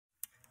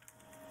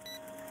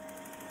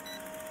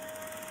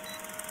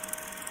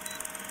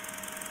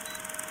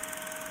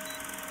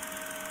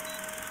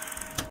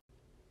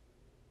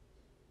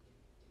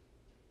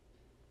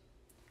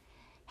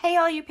Hey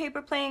all you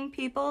paper playing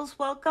peoples,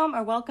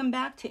 welcome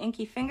back to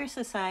Inky Finger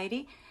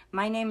Society.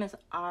 My name is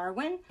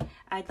Arwen.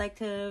 I'd like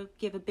to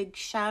give a big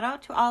shout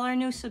out to all our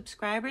new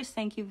subscribers.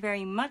 Thank you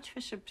very much for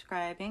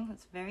subscribing.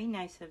 That's very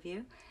nice of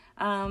you.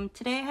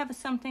 Today I have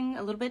something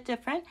a little bit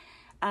different.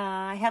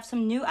 I have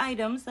some new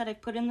items that I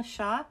put in the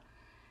shop.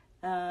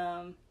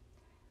 Want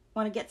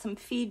to get some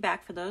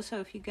feedback for those, so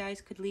if you guys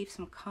could leave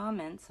some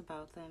comments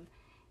about them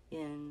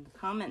in the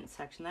comment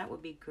section, that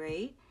would be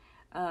great.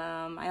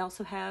 I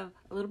also have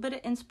a little bit of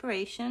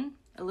inspiration,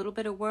 a little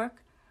bit of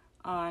work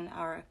on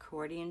our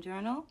accordion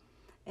journal,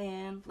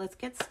 and let's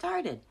get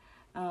started.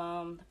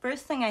 The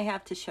first thing I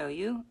have to show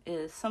you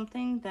is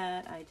something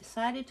that I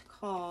decided to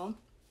call,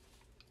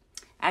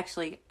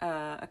 actually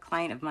a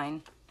client of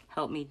mine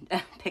helped me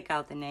pick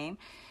out the name.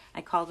 I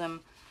call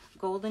them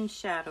golden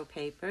shadow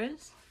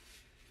papers,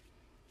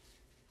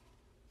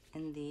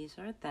 and these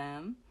are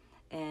them,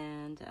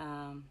 and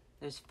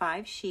there's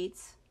 5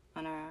 sheets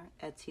on our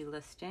Etsy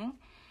listing,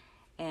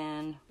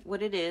 and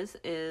what it is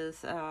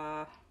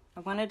I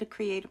wanted to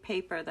create a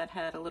paper that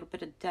had a little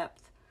bit of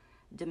depth,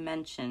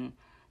 dimension,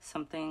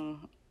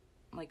 something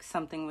like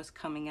something was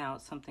coming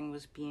out, something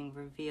was being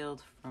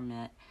revealed from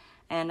it.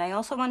 And I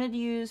also wanted to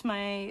use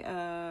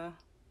my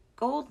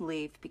gold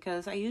leaf,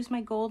 because I use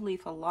my gold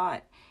leaf a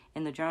lot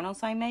in the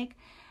journals I make,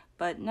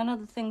 but none of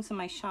the things in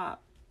my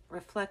shop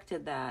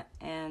reflected that,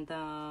 and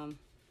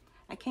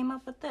I came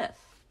up with this.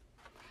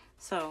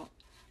 So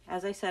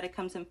as I said, it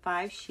comes in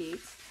 5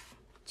 sheets.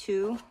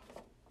 2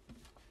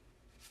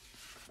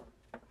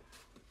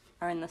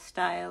 are in the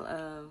style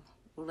of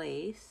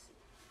lace.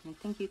 I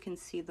think you can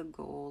see the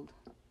gold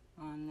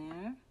on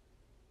there.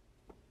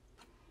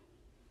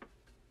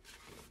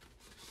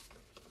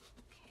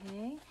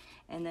 Okay,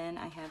 and then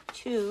I have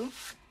 2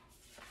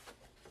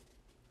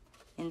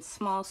 in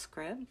small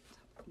script.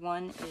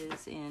 One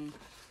is in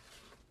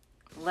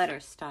letter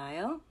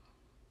style,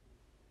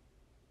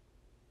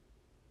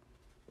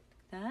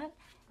 like that.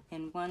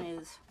 And one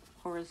is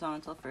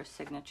horizontal for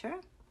signature,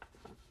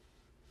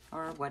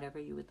 or whatever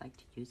you would like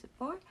to use it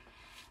for.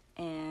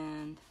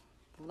 And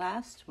the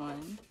last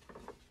one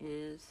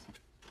is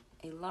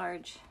a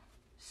large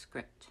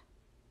script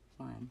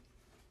one.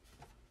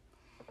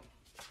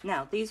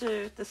 Now, these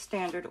are the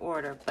standard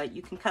order, but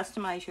you can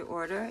customize your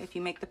order. If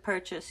you make the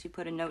purchase, you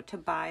put a note to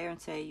buyer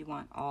and say you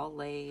want all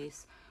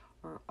lace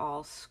or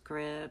all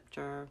script,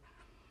 or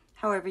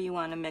however you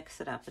want to mix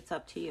it up. It's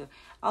up to you.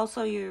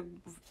 Also, you're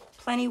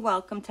plenty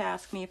welcome to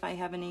ask me if I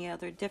have any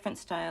other different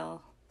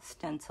style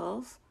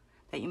stencils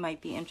that you might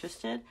be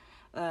interested,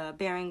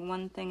 bearing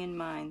one thing in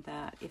mind,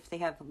 that if they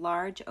have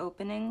large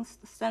openings,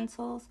 the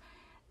stencils,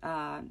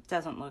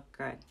 doesn't look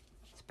good.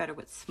 It's better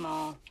with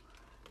small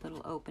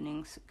little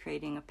openings,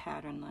 creating a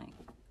pattern like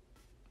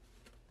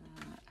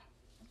that.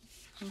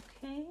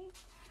 Okay,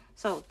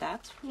 so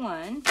that's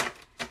one.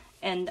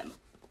 And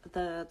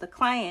the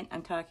client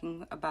I'm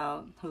talking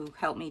about, who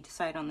helped me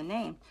decide on the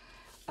name,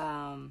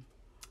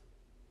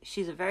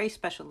 she's a very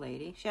special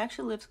lady. She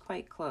actually lives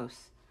quite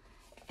close,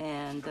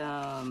 and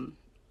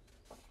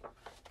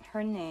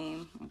her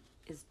name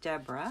is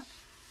Deborah,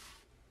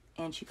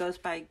 and she goes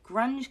by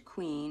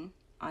GrungeQueen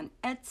on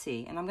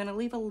Etsy, and I'm going to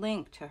leave a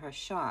link to her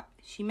shop.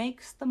 She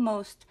makes the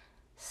most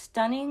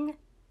stunning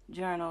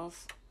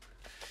journals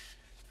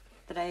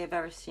that I have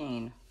ever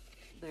seen.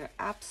 They're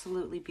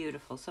absolutely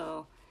beautiful.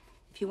 So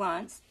if you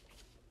want,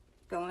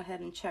 go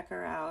ahead and check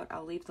her out.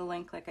 I'll leave the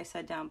link, like I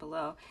said, down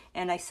below.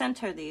 And I sent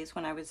her these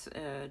when I was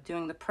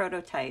doing the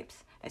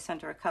prototypes. I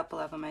sent her a couple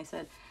of them. I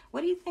said,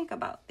 what do you think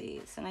about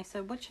these? And I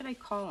said, what should I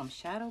call them?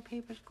 Shadow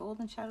papers?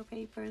 Golden shadow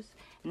papers?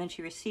 And then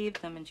she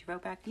received them and she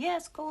wrote back,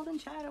 yes, golden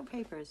shadow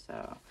papers.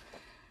 So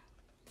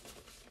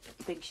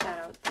big shout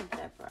out to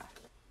Deborah.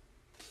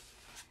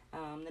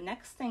 The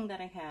next thing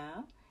that I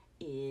have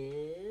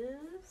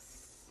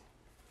is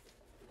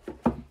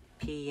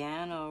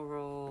piano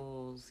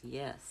rolls.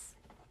 Yes,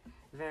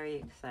 very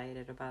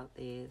excited about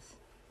these.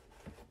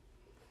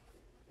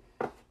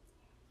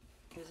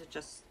 These are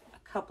just a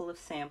couple of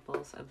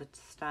samples of the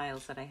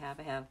styles that I have.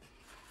 I have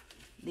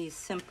these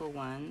simple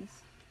ones.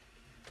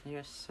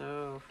 They're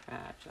so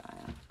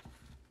fragile.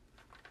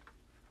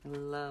 I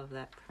love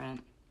that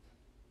print.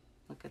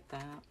 Look at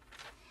that.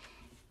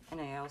 And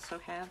I also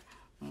have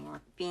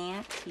more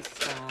fancy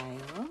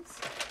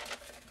styles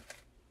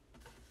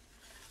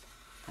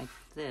like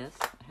this.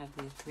 I have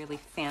these really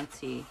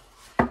fancy,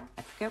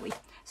 I forget what,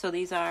 so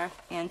these are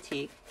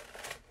antique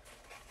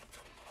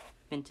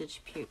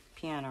vintage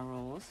piano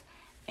rolls,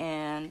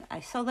 and I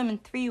sell them in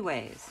 3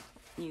 ways.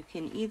 You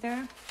can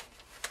either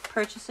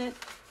purchase it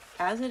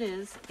as it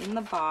is in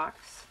the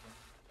box.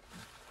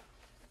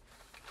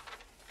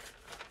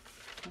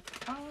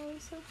 Oh,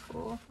 so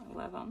cool. I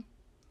love them.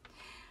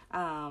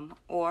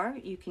 Or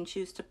you can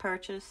choose to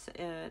purchase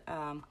it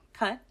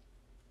cut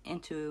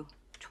into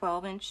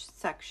 12-inch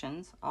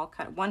sections, all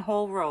cut, one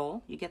whole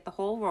roll. You get the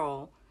whole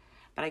roll,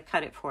 but I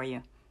cut it for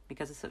you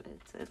because it's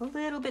a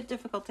little bit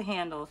difficult to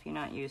handle if you're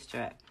not used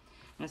to it.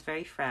 And it's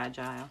very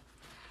fragile.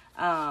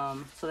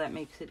 So that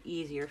makes it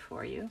easier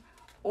for you.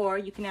 Or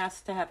you can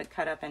ask to have it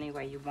cut up any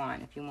way you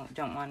want. If you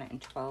don't want it in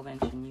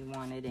 12-inch and you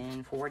want it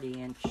in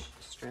 40-inch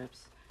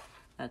strips,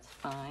 that's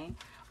fine.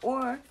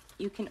 Or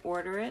you can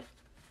order it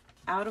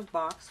out of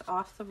box,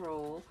 off the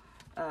roll,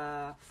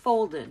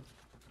 folded.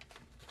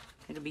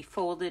 It'll be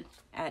folded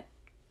at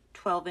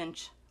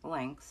 12-inch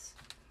lengths,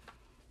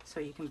 so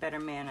you can better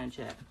manage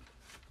it.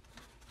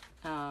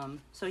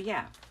 So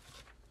yeah,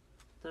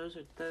 those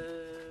are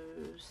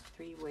those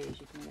 3 ways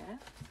you can get.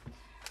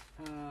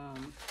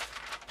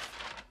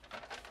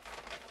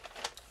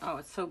 Oh,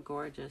 it's so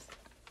gorgeous.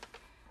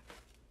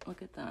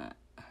 Look at that.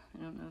 I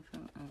don't know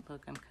if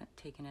look, I'm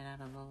taking it out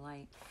of the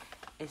light.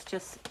 It's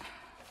just,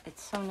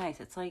 it's so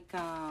nice. It's like,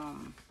 I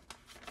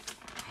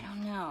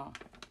don't know.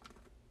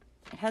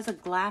 It has a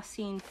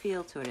glassine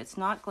feel to it. It's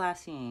not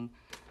glassine.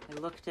 I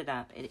looked it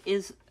up. It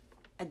is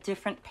a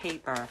different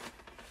paper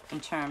in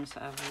terms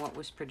of what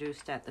was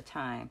produced at the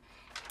time.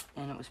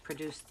 And it was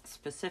produced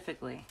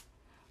specifically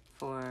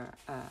for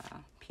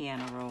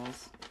piano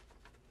rolls.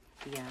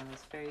 Yeah, it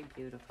was very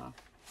beautiful.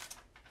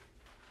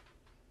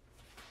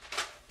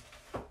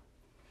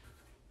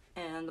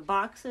 And the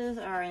boxes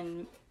are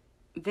in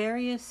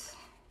various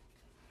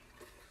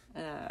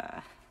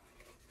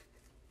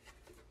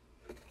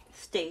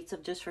states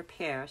of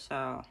disrepair,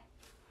 so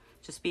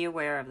just be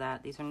aware of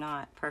that. These are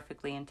not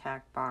perfectly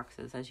intact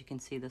boxes. As you can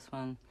see, this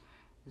one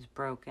is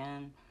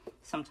broken.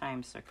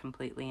 Sometimes they're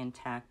completely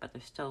intact, but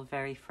they're still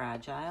very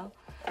fragile.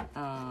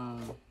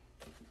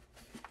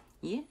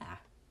 Yeah,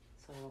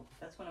 so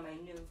that's one of my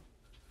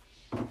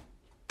new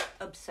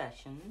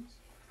obsessions.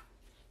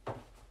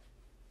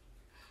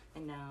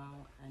 And now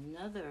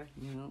another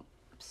new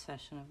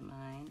obsession of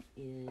mine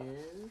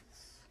is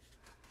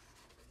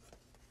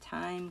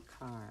time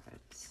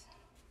cards.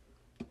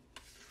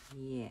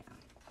 Yeah,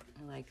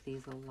 I like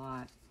these a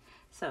lot.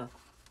 So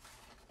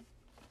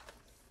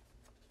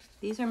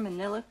these are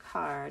manila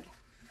card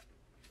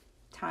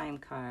time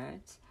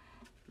cards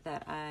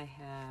that I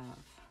have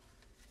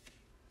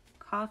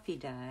coffee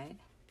dyed.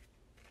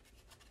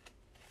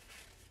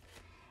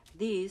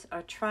 These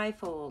are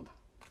trifold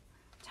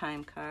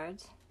time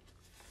cards,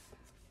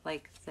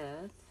 like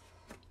this.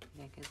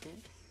 Look at this.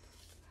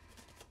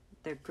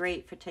 They're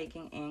great for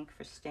taking ink,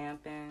 for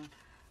stamping.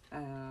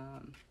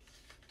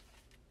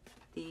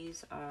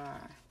 These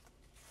are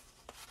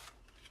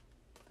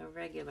the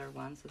regular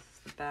ones. This is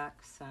the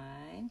back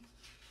side.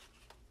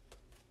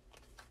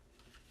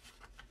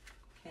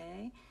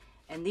 Okay,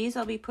 and these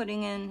I'll be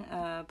putting in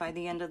by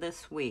the end of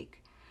this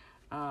week.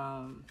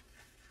 And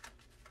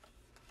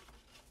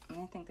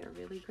I think they're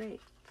really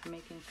great for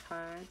making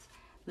cards.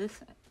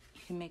 This,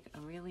 you can make a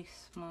really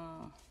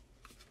small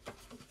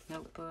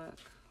notebook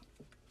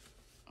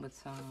with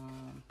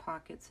some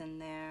pockets in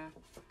there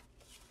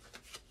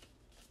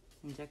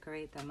and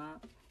decorate them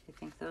up. I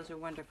think those are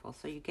wonderful.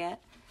 So you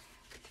get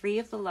 3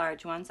 of the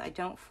large ones. I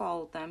don't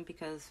fold them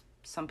because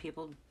some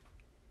people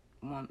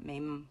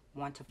may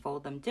want to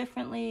fold them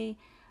differently,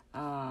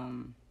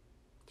 to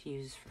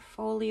use for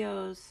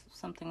folios,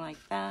 something like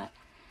that.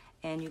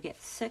 And you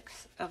get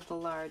 6 of the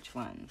large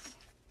ones.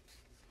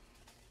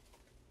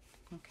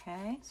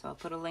 Okay, so I'll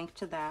put a link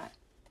to that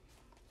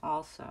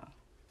also.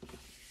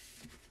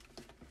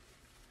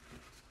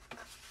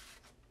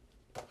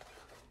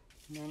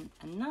 And then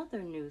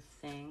another new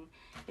thing,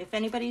 if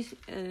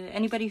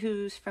anybody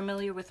who's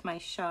familiar with my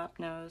shop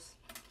knows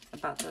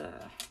about the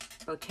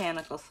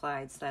botanical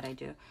slides that I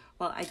do.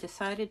 Well, I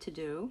decided to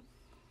do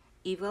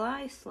evil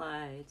eye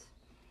slides,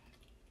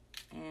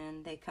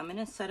 and they come in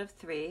a set of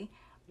 3,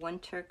 1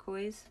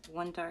 turquoise,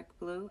 1 dark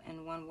blue,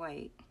 and 1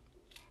 white.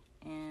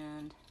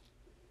 And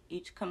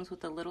each comes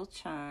with a little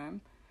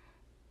charm.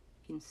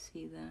 You can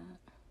see that.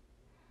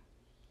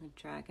 The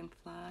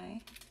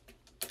dragonfly.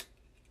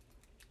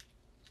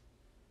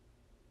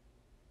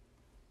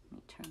 Let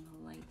me turn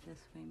the light this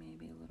way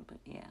maybe a little bit.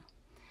 Yeah.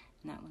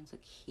 And that one's a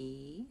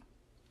key.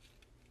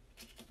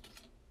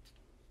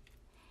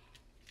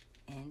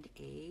 And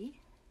a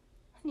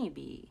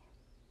honeybee.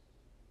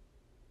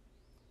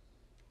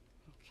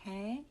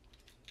 Okay.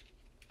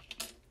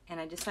 And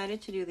I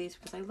decided to do these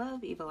because I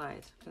love evil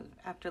eyes.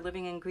 After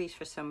living in Greece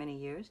for so many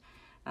years,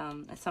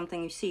 it's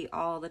something you see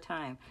all the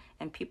time.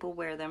 And people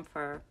wear them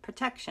for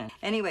protection.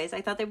 Anyways,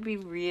 I thought they would be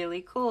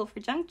really cool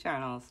for junk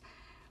journals.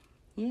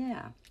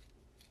 Yeah.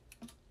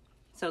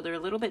 So they're a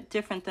little bit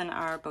different than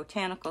our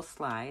botanical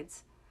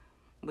slides,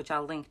 which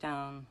I'll link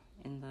down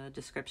in the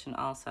description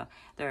also.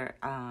 They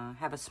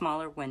have a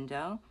smaller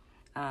window,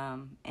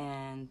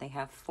 and they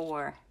have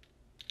 4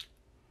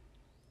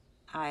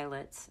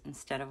 eyelets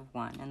instead of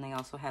 1, and they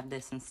also have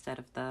this instead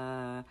of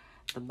the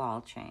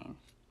ball chain.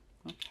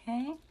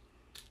 Okay,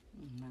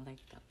 I like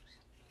those.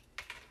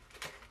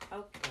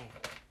 Okay,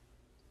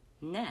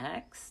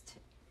 next,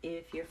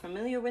 if you're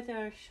familiar with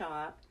our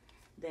shop,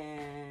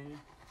 then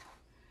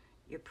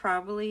you're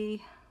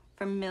probably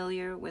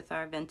familiar with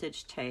our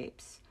vintage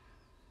tapes,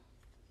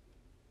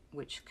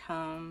 which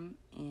come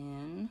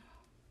in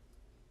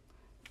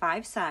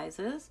 5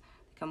 sizes.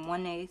 They come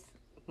 1/8,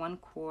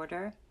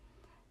 1/4,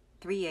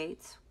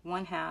 3/8,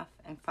 1/2,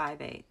 and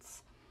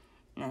 5/8.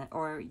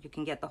 or you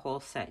can get the whole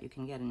set. You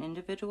can get an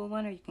individual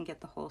one, or you can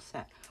get the whole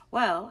set.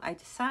 Well, I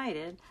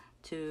decided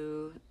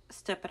to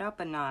step it up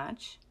a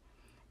notch,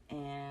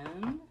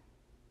 and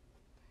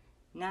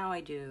now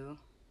I do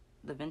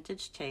the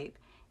vintage tape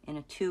in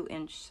a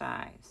 2-inch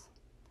size.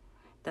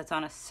 That's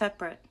on a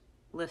separate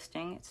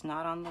listing. It's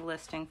not on the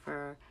listing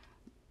for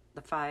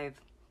the 5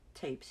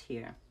 tapes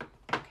here.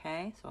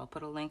 Okay, so I'll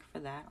put a link for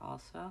that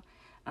also.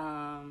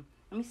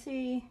 Let me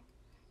see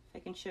if I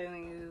can show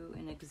you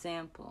an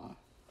example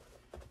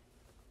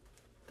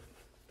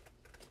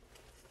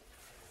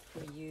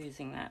for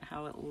using that,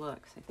 how it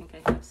looks. I think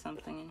I have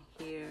something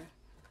in here.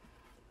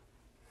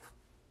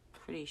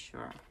 Pretty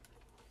sure.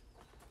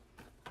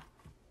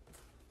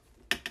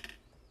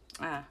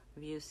 I've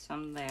used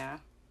some there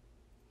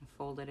and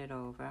folded it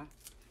over.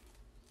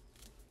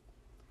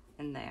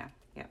 And there,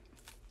 yep.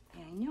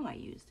 Yeah, I knew I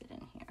used it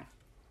in here.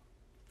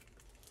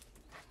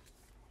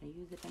 Did I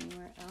use it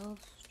anywhere else?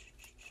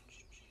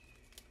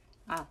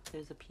 Ah,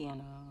 there's a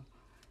piano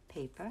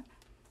paper.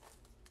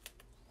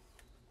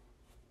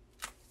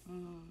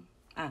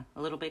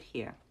 A little bit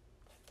here,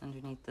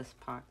 underneath this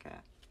pocket.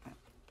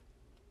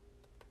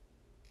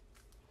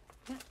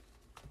 Yeah.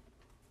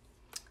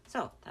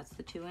 So, that's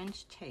the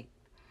 2-inch tape.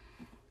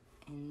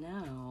 And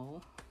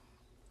now,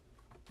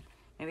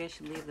 maybe I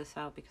should leave this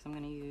out because I'm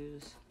going to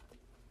use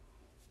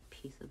a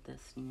piece of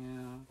this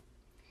now.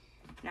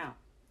 Now,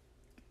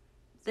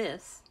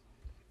 this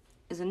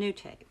is a new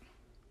tape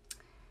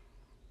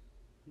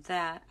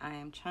that I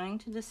am trying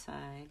to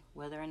decide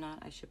whether or not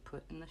I should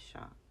put in the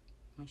shop.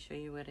 Let me show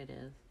you what it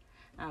is.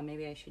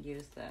 Maybe I should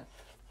use this.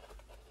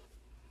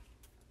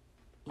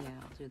 Yeah,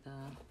 I'll do the...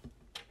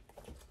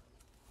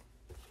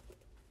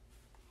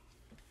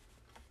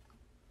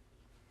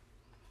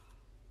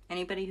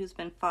 Anybody who's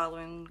been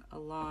following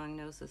along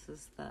knows this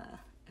is the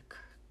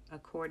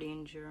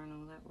accordion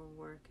journal that we're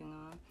working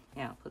on.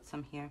 Yeah, I'll put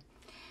some here.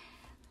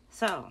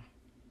 So,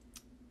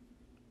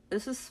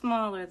 this is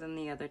smaller than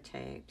the other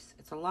tapes.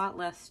 It's a lot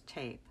less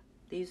tape.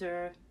 These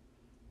are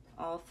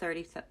all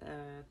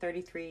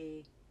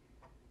 33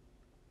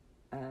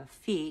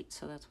 feet,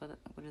 so that's what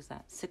is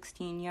that,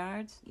 16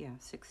 yards? Yeah,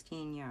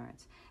 16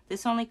 yards.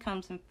 This only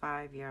comes in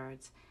 5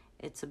 yards.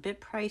 It's a bit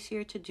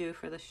pricier to do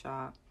for the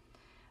shop.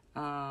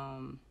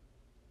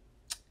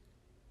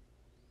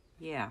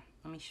 Yeah,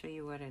 let me show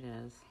you what it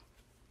is.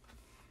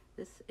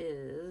 This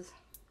is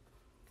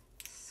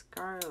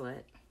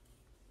Scarlet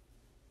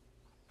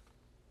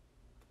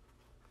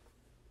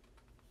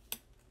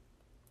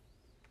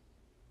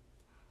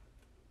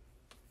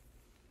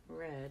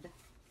red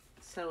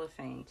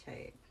cellophane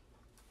tape.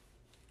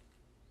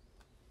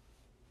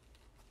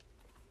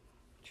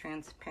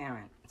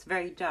 Transparent. It's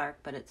very dark,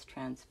 but it's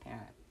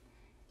transparent.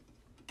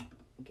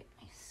 Get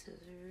my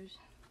scissors.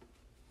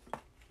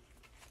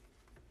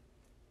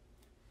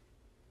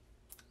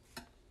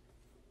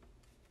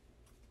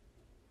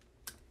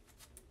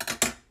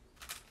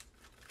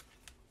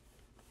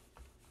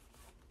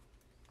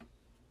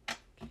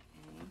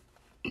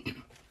 Okay.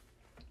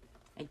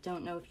 I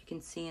don't know if you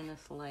can see in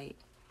this light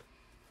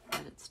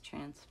that it's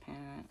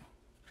transparent.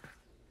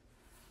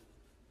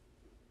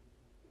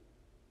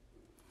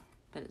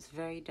 But it's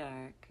very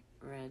dark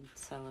red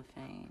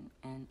cellophane,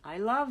 and I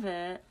love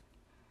it.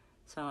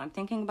 So I'm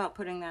thinking about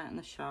putting that in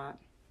the shop.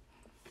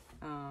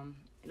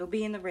 It'll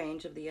be in the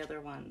range of the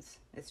other ones.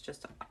 It's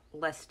just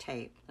less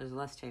tape. There's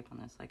less tape on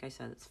this. Like I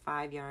said, it's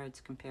 5 yards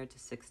compared to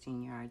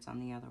 16 yards on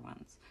the other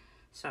ones.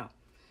 So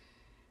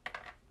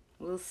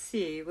we'll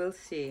see. We'll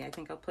see. I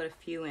think I'll put a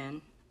few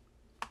in.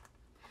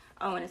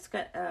 Oh, and it's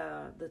got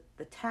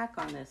the tack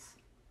on this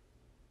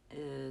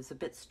is a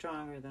bit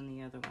stronger than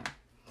the other one.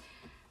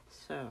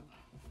 So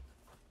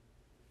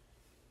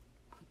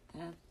put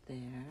that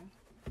there.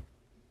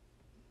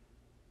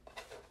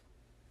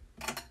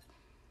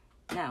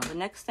 Now, the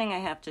next thing I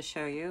have to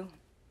show you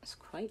is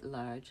quite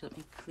large. Let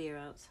me clear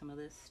out some of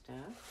this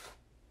stuff.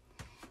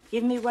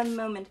 Give me one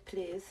moment,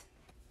 please.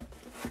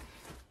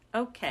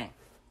 Okay,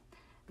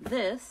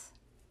 this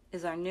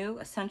is our new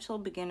Essential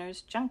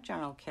Beginner's Junk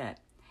Journal Kit.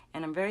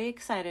 And I'm very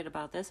excited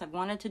about this. I've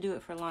wanted to do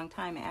it for a long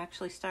time. I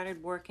actually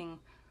started working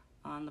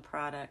on the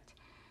product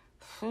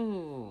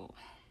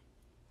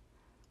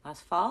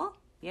last fall?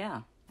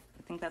 Yeah,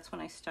 I think that's when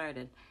I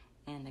started.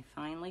 And I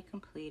finally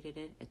completed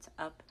it. It's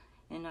up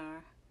in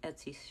our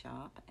Etsy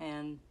shop.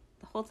 And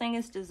the whole thing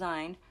is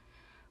designed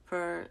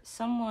for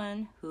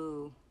someone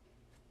who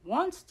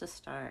wants to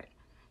start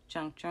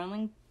junk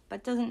journaling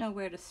but doesn't know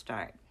where to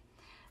start.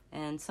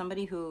 And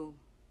somebody who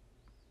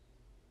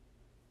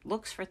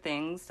looks for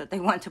things that they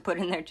want to put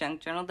in their junk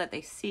journal that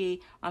they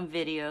see on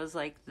videos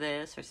like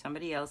this or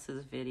somebody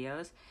else's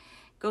videos,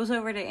 goes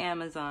over to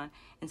Amazon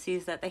and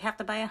sees that they have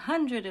to buy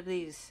 100 of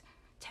these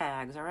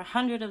tags, or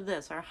 100 of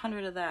this, or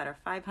 100 of that, or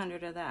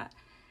 500 of that.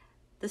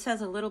 This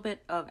has a little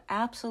bit of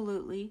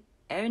absolutely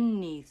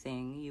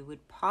anything you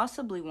would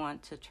possibly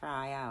want to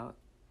try out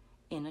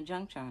in a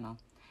junk journal,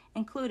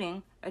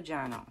 including a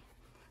journal.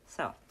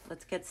 So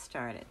let's get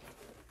started.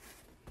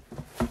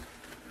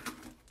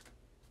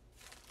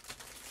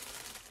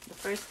 The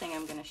first thing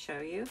I'm going to show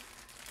you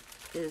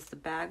is the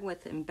bag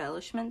with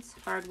embellishments,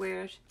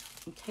 hardware,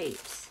 and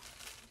tapes.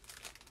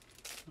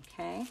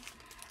 Okay,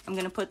 I'm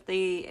going to put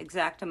the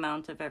exact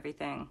amount of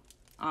everything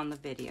on the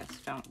video, so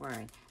don't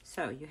worry.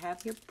 So you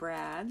have your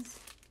brads,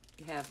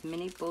 you have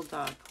mini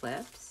bulldog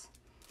clips,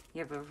 you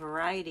have a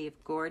variety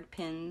of gourd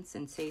pins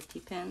and safety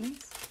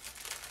pins,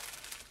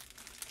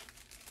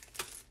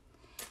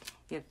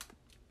 you have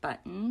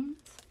buttons,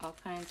 all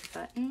kinds of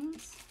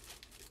buttons,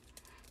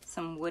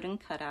 some wooden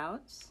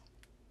cutouts,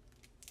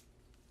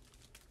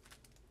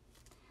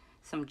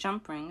 some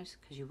jump rings,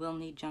 because you will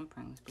need jump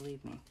rings,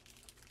 believe me,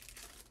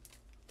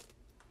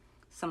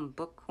 some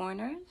book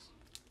corners,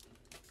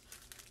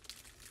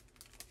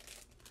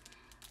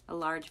 a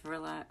large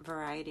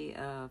variety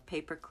of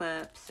paper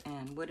clips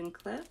and wooden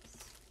clips,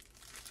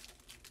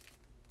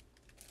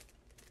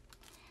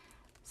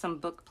 some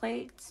book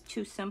plates,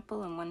 2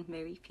 simple and 1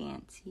 very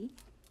fancy,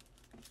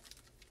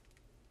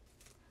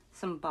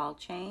 some ball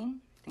chain,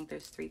 I think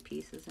there's 3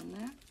 pieces in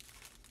there,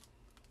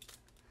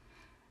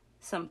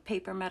 some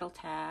paper metal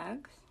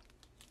tags,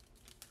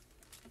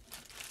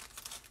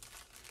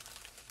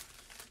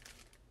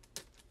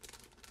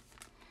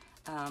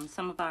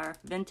 some of our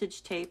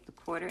vintage tape, the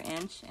 1/4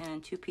 inch,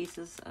 and 2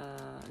 pieces,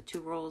 2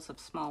 rolls of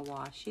small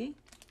washi.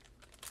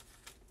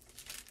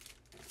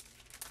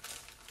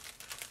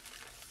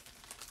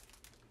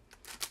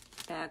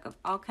 Bag of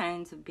all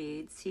kinds of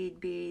beads, seed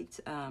beads,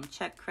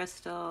 check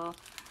crystal.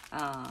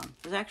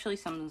 There's actually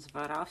some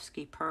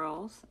Swarovski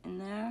pearls in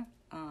there,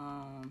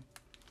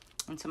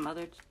 and some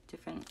other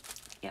different.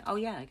 Yeah, oh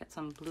yeah, I got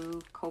some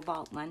blue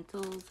cobalt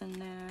lentils in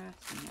there.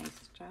 Some nice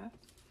stuff.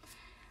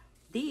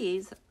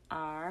 These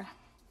are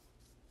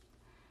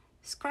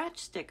scratch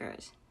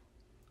stickers,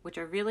 which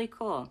are really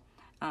cool.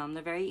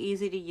 They're very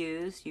easy to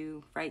use.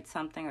 You write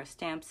something or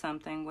stamp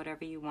something,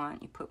 whatever you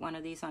want. You put one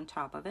of these on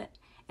top of it,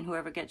 and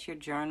whoever gets your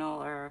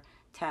journal or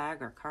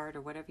tag or card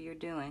or whatever you're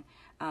doing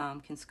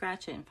can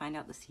scratch it and find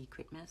out the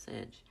secret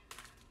message.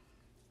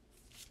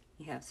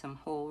 You have some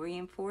hole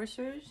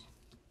reinforcers,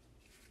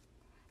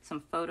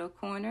 some photo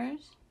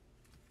corners,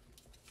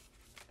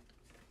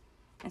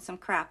 and some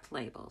craft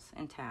labels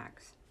and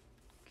tags.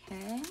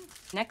 Okay,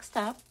 next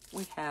up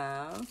we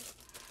have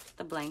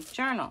the blank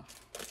journal.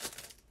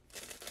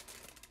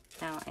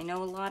 Now, I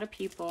know a lot of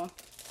people,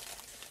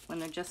 when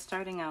they're just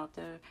starting out,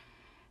 they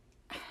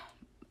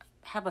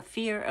have a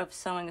fear of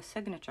sewing a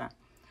signature,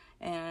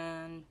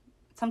 and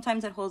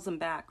sometimes it holds them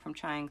back from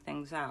trying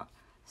things out.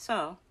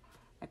 So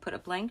I put a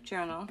blank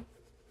journal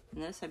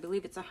in this. I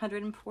believe it's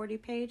 140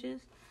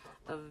 pages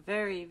of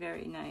very,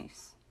 very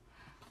nice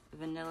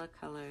vanilla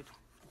colored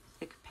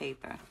thick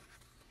paper.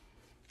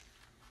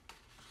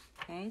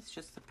 Okay, it's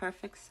just the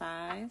perfect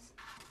size.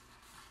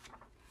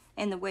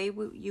 And the way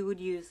you would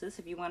use this,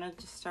 if you wanted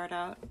to start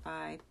out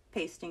by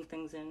pasting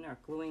things in, or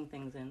gluing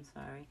things in,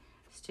 sorry,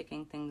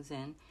 sticking things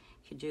in,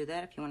 you could do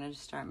that. If you wanted to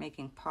start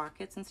making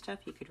pockets and stuff,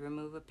 you could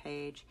remove a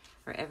page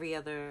or every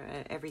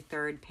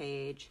 3rd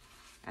page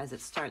as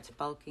it starts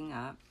bulking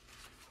up,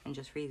 and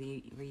just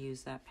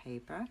reuse that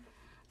paper.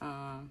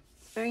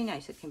 It's very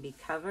nice. It can be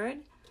covered.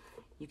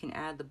 You can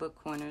add the book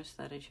corners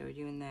that I showed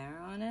you in there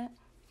on it.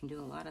 You can do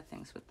a lot of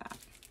things with that.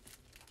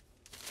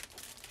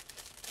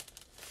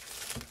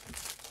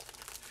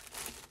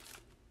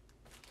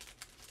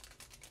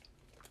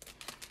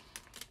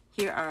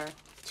 Here are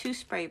 2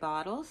 spray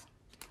bottles.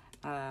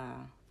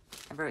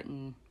 I've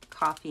written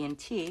coffee and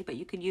tea, but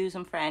you could use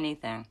them for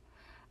anything.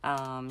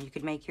 You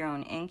could make your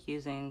own ink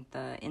using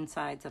the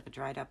insides of a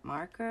dried up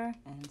marker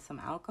and some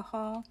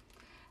alcohol.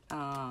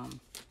 You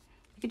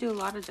could do a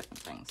lot of different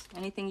things,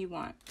 anything you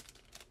want.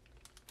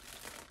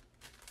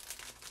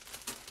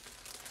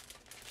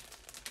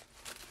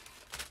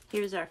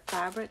 Here's our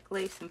fabric,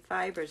 lace, and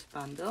fibers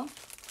bundle.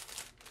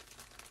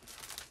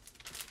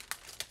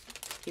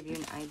 Give you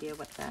an idea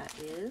what that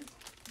is.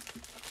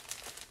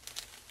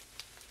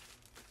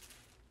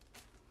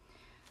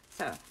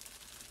 So,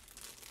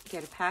 you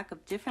get a pack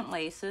of different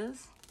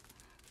laces.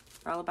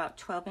 They're all about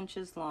 12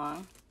 inches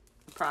long,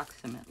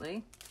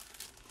 approximately.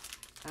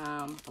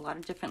 A lot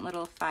of different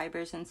little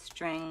fibers and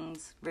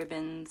strings,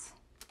 ribbons,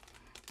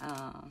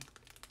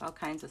 all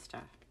kinds of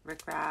stuff.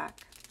 Rickrack.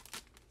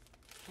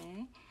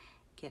 Okay.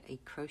 Get a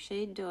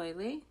crocheted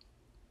doily.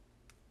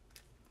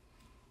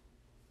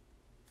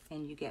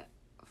 And you get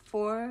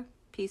 4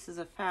 pieces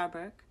of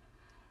fabric,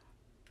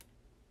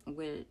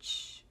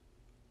 which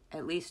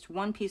at least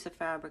 1 piece of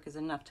fabric is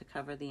enough to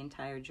cover the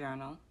entire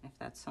journal, if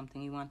that's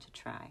something you want to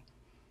try.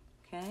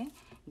 Okay,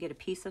 you get a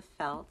piece of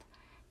felt.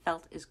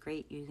 Felt is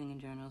great using in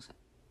journals.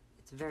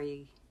 It's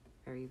very,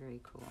 very,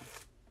 very cool.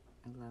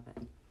 I love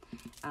it.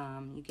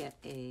 You get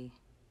a,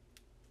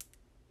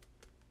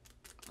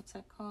 what's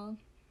that called?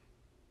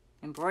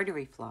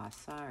 Embroidery floss,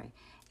 sorry.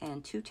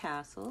 And 2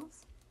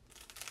 tassels.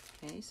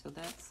 Okay, so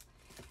that's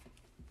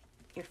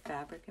your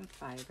fabric and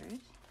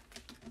fibers.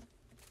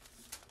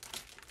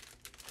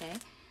 Okay,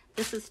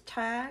 this is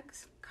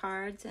tags,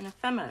 cards, and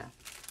ephemera.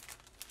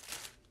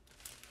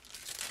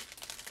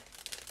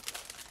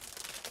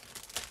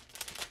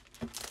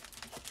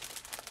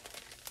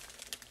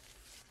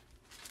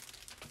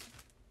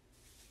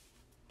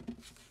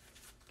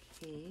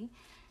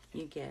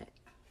 You get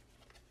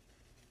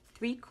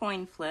 3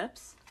 coin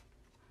flips,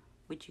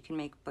 which you can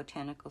make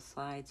botanical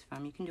slides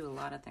from. You can do a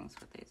lot of things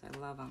with these. I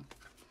love them.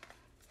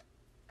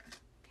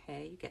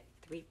 Okay, you get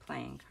 3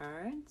 playing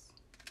cards,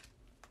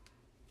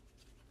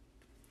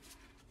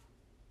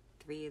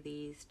 3 of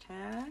these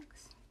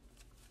tags,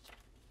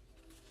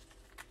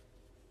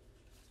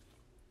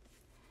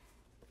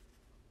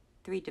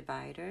 3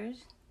 dividers,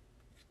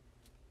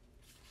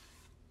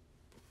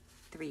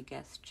 3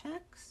 guest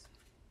checks.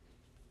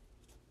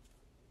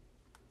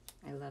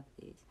 I love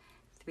these.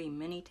 3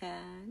 mini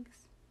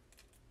tags,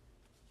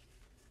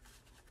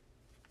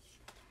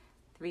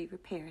 3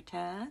 repair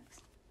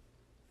tags,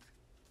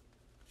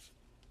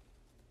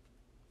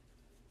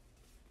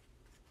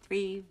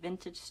 3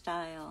 vintage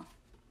style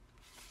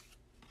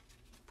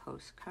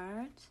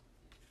postcards,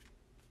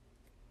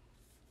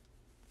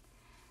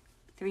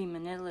 3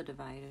 manila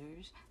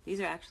dividers.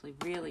 These are actually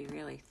really,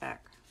 really thick.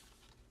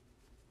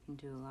 You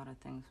can do a lot of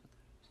things with those.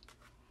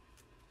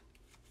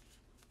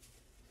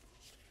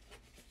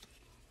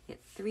 Get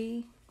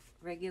 3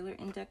 regular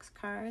index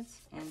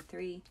cards and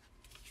 3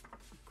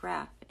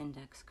 graph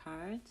index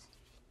cards,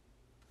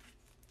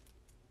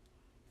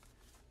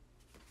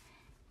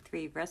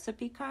 3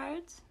 recipe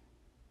cards,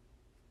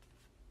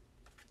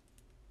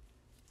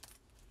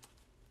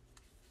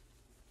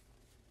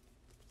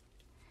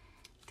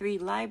 3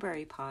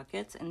 library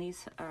pockets, and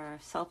these are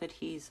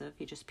self-adhesive.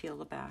 You just peel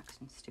the backs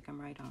and stick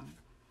them right on.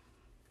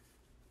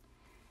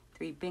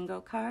 3 bingo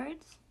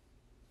cards,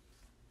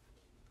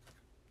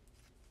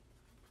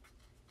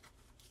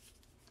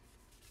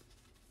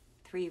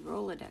 3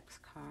 Rolodex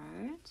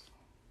cards,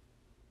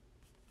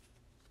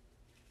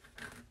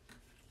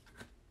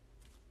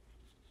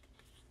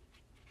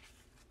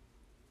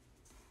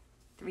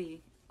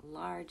 3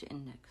 large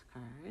index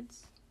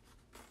cards,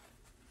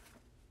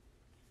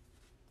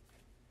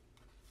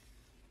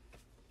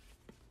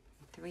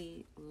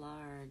 3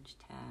 large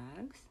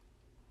tags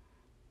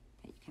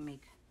that you can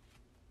make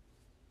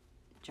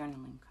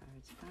journaling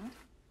cards from,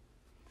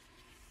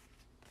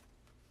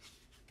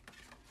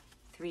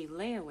 3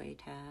 layaway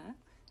tags,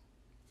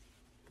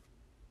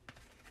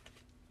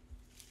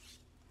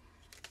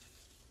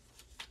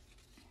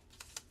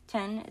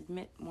 10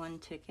 admit 1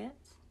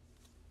 tickets,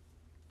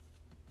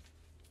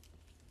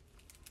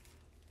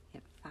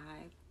 get 5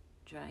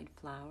 dried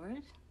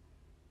flowers,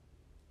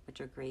 which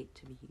are great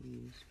to be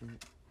used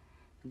with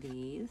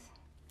these.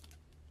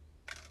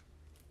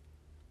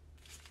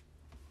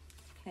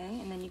 Okay,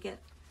 and then you get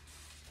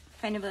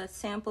kind of a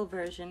sample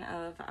version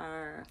of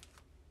our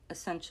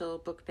essential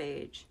book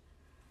page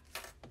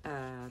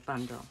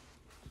bundle.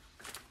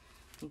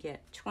 You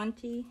get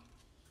 20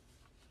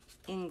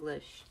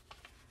 English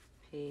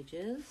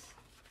pages,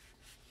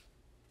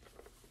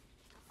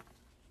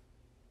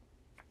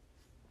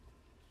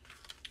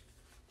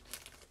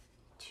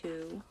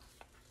 2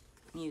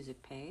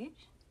 music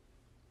page,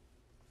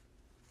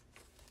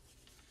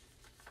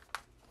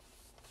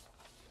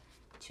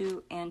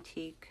 2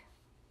 antique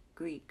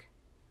Greek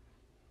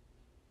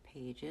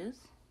pages.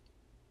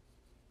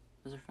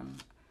 Those are from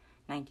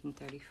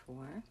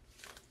 1934.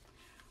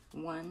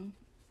 1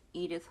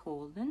 Edith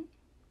Holden.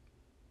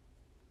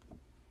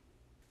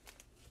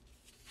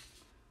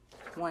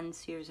 1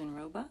 Sears and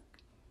Roebuck.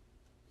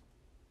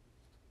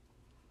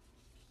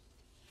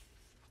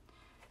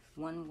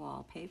 1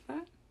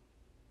 wallpaper.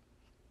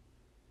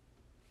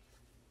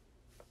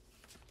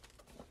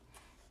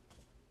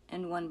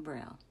 And 1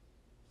 Braille.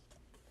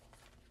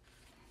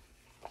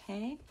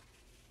 Okay.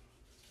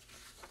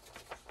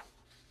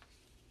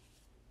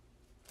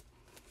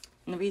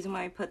 And the reason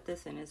why I put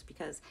this in is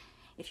because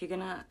if you're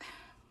gonna,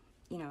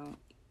 you know,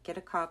 get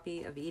a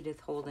copy of Edith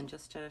Holden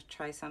just to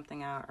try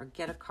something out, or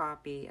get a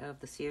copy of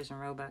the Sears and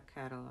Roebuck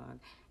catalog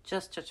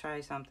just to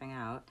try something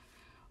out,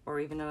 or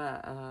even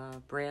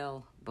a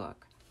Braille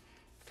book,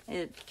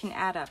 it can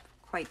add up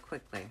quite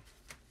quickly.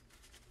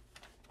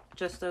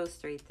 Just those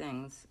 3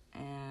 things.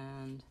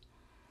 And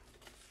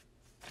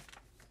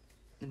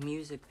the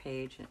music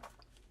page,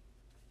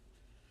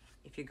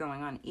 if you're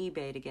going on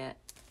eBay to get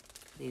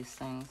these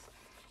things,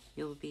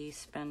 you'll be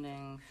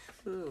spending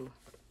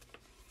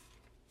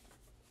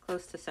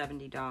close to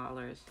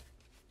 $70,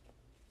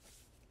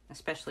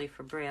 especially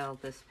for Braille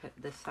this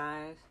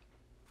size.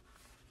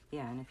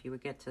 Yeah, and if you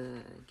would get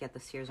the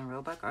Sears and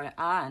Roebuck,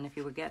 and if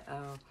you would get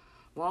a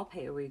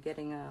wallpaper, we're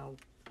getting a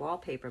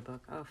wallpaper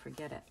book. Oh,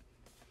 forget it.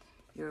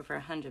 You're over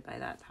 100 by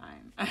that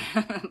time.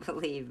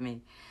 Believe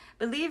me,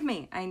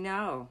 I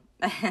know.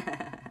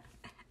 I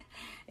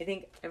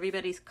think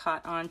everybody's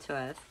caught on to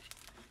us.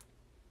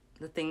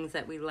 The things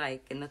that we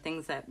like and the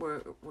things that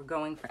were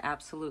going for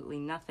absolutely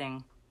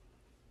nothing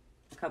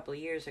a couple of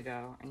years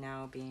ago are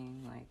now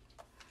being like,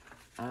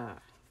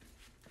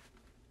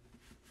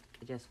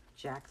 they just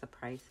jack the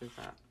prices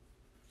up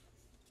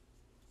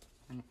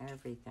on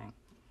everything.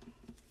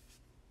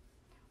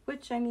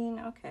 Which, I mean,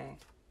 okay.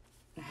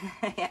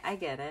 I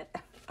get it.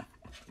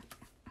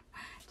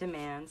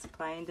 Demand,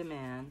 supply and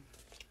demand.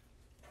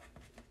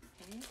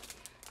 Okay.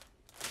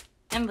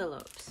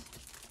 Envelopes.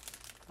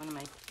 One of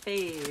my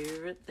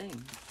favorite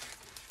things.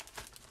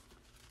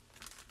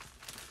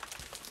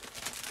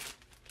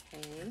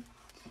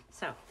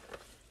 So,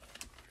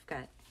 I've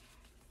got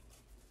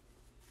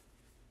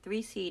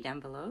 3 seed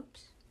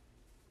envelopes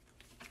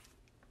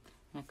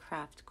and a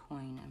craft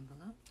coin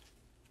envelope.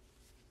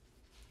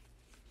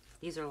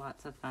 These are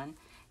lots of fun.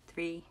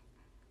 3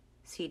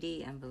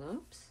 CD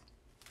envelopes.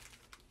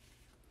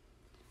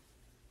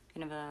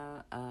 Kind of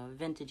a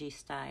vintagey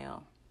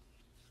style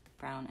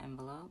brown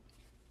envelope.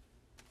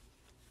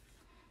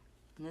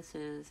 And this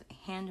is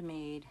a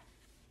handmade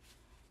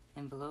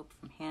envelope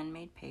from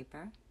Handmade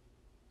Paper.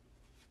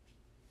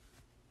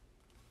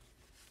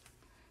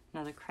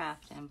 Another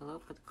craft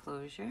envelope with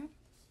closure.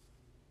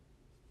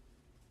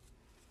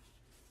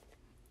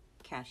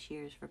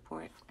 Cashier's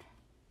report.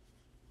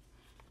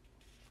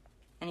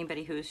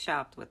 Anybody who's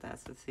shopped with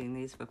us has seen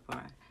these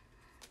before.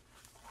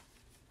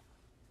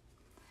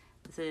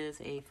 This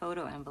is a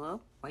photo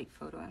envelope, white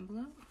photo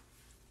envelope.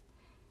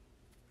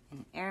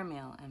 An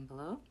airmail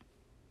envelope.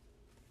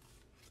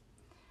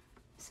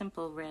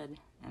 Simple red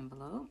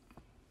envelope.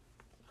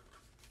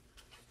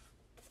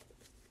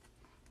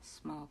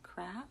 Small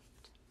craft.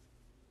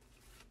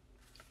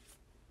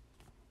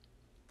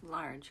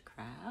 Large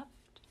craft.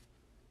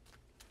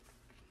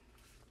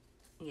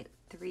 You get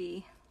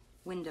 3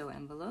 window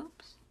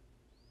envelopes.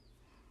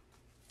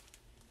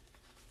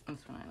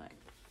 This one I like.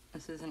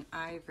 This is an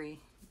ivory,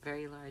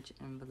 very large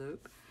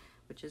envelope,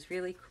 which is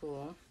really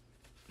cool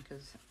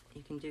because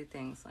you can do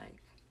things like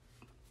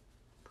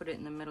put it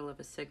in the middle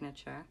of a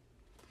signature,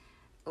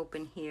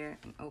 open here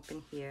and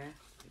open here,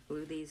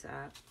 glue these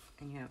up,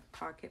 and you have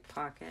pocket,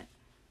 pocket,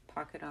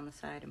 pocket on the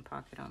side, and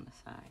pocket on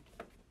the side.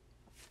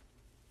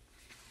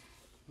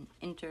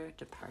 An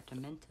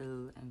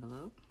interdepartmental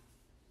envelope,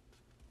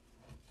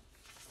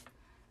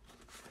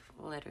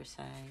 letter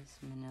size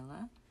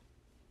manila,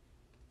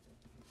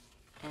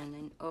 and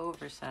an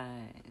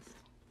oversized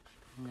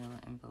manila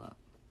envelope.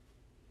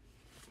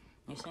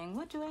 You're saying,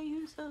 what do I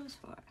use those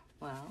for?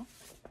 Well,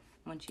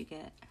 once you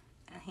get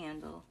a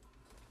handle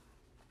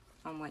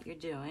on what you're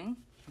doing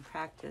and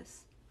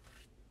practice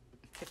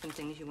different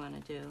things you want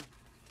to do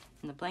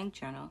in the blank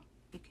journal,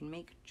 you can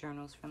make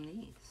journals from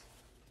these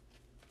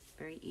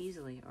very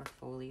easily, or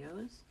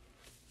folios.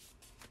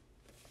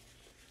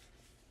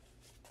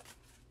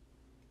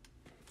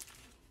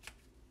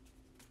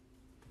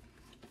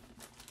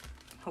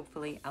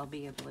 Hopefully I'll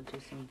be able to do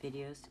some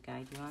videos to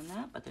guide you on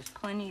that, but there's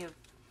plenty of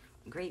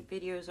great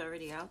videos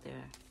already out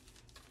there.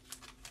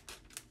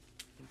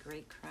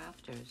 Great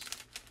crafters.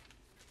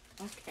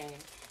 Okay,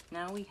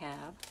 now we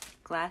have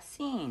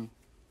glassine.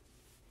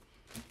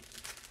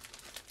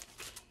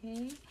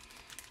 Okay,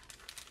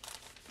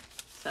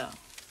 so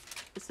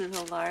this is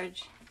a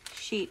large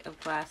sheet of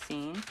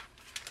glassine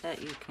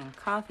that you can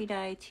coffee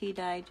dye, tea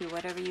dye, do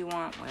whatever you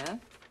want with.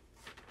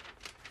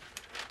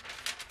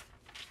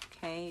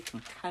 Okay, you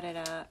can cut it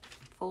up,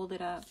 fold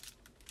it up,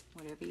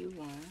 whatever you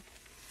want.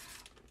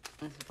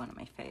 This is one of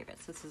my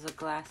favorites. This is a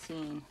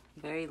glassine,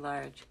 very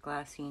large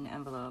glassine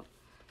envelope.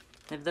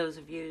 If those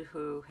of you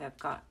who have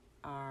got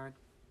our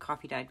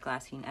coffee dyed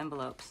glassine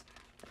envelopes,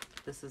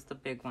 this is the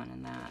big one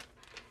in that.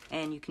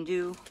 And you can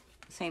do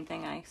the same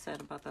thing I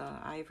said about the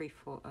ivory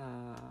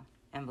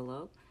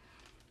envelope.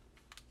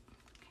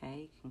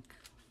 Okay, you can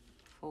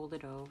fold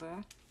it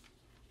over,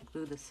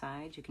 glue the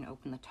sides. You can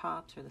open the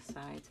tops or the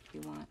sides if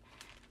you want.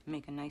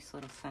 Make a nice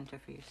little center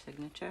for your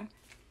signature.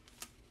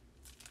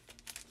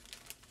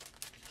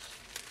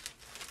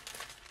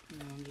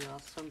 And you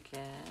also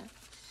get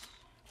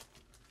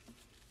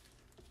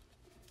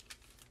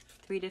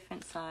 3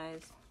 different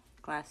size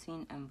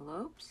glassine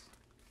envelopes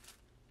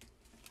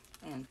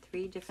and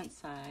 3 different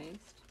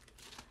sized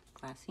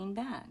glassine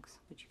bags,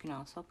 which you can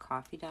also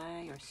coffee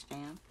dye or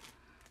stamp,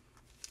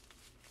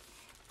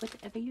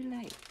 whatever you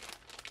like.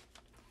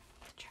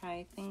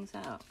 Try things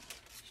out.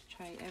 Just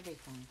try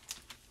everything.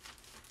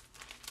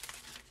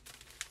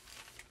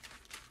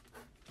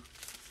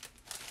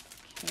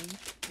 Okay,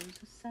 put those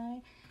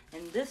aside.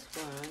 And this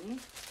one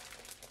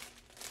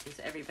is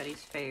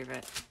everybody's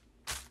favorite.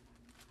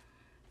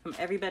 From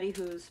everybody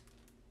who's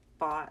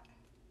bought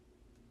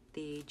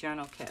the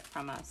journal kit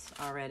from us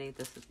already,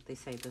 they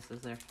say this is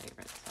their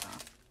favorite. So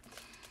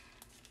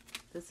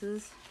this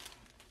is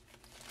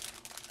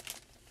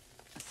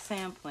a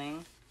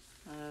sampling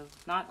of,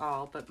 not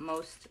all, but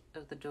most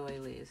of the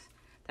doilies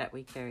that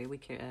we carry.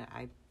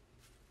 I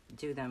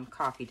do them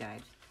coffee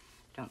dyed.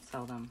 Don't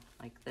sell them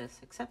like this,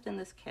 except in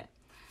this kit.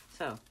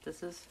 So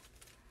this is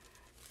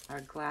our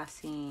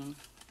glassine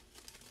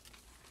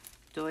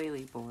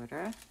doily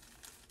border.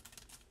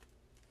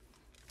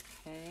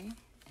 Okay,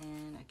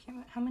 and I can't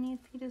remember, how many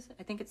feet is it?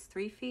 I think it's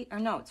 3 feet, or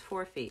no, it's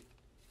 4 feet.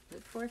 Is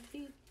it 4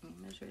 feet? Let me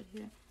measure it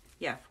here.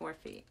 Yeah, 4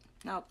 feet.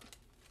 Nope,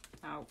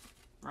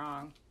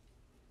 wrong.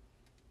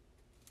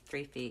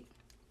 3 feet.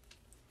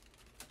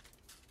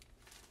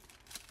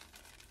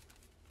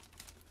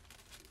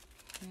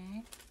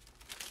 Okay,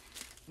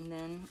 and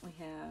then we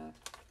have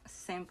a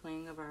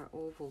sampling of our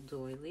oval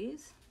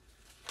doilies.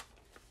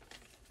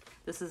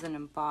 This is an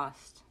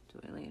embossed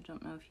doily. I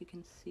don't know if you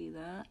can see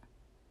that.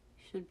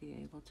 You should be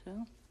able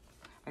to.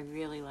 I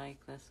really like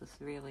this. This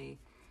really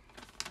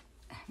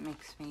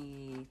makes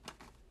me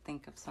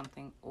think of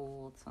something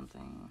old,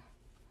 something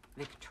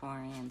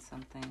Victorian,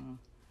 something,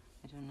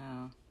 I don't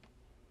know,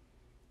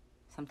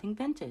 something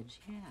vintage,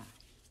 yeah.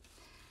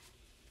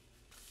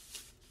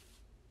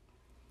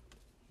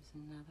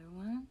 Here's another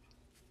one,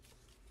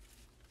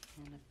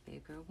 and a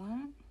bigger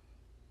one.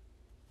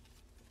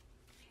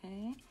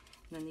 Okay,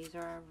 and then these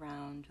are our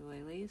round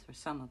doilies, or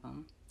some of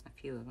them, a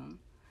few of them.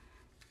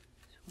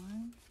 This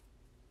one.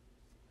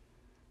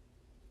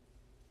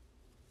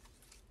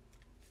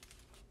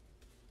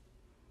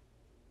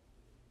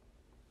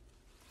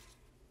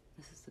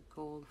 This is the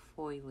gold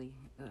foily,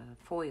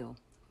 gold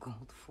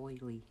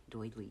foily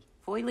doily.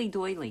 Foily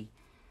doily.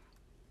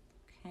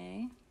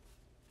 Okay,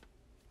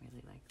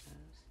 really like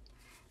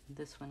those.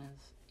 This one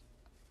is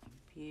a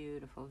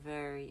beautiful,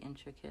 very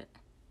intricate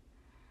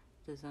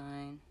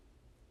design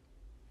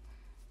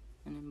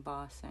and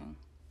embossing.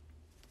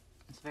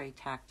 It's very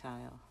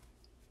tactile.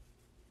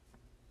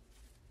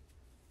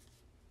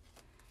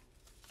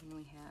 And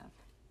we have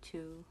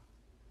two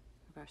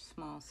of our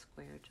small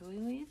square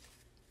doilies.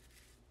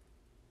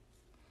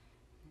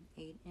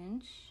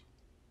 8-inch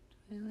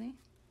doily.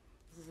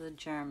 This is a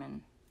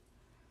German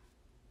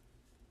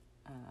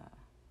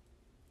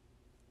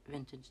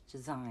vintage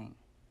design.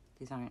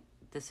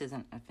 This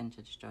isn't a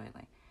vintage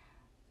doily.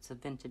 It's a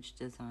vintage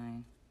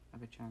design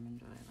of a German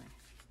doily.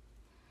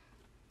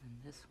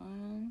 And this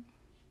one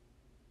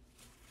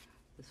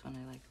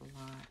I like a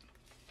lot.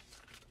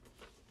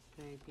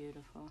 Very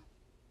beautiful.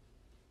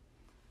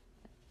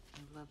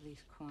 I love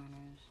these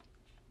corners.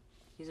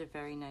 These are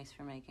very nice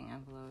for making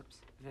envelopes.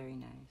 Very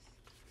nice.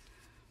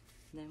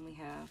 Then we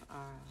have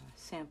our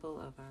sample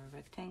of our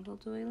rectangle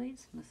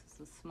doilies. This is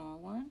the small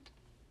one.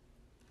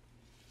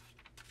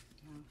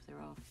 I don't know if they're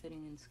all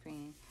fitting in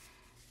screen.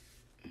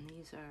 And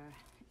these are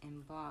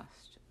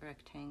embossed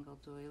rectangle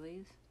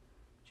doilies.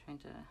 I'm trying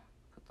to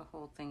put the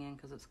whole thing in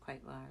because it's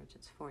quite large.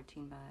 It's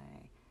 14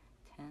 by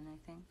 10, I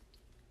think.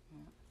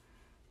 Yeah.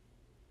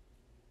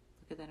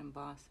 Look at that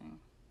embossing.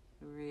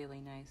 Really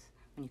nice.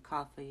 When you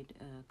coffee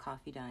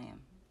dye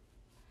them,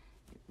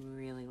 it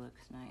really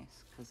looks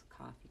nice because the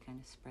coffee kind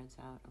of spreads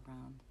out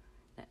around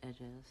the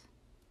edges.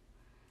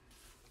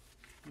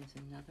 Here's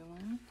another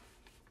one.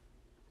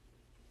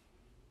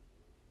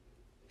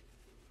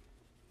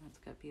 That's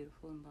got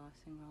beautiful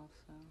embossing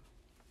also.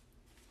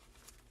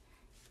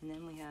 And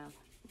then we have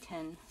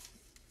 10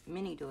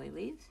 mini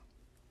doilies.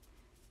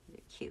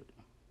 They're cute.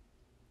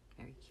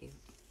 Very cute.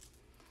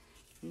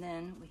 And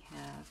then we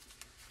have,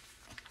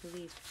 I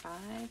believe,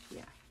 5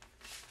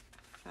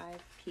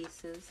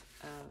 pieces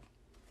of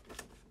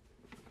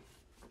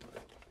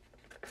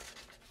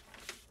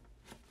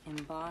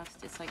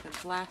embossed. It's like a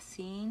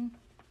glassine,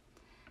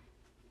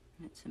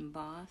 and it's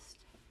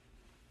embossed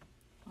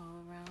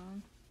all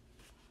around.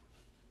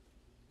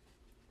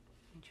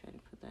 Let me try to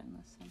put that in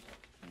the center.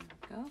 There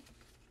we go.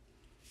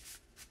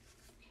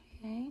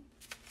 Okay.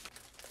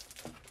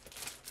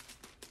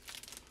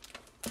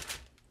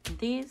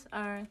 These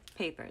are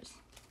papers.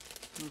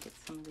 Let me get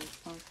some of these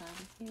ones out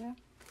of here.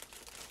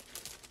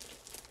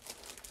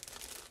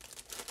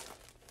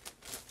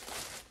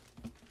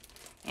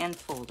 And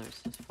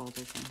folders. There's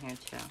folders in here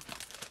too.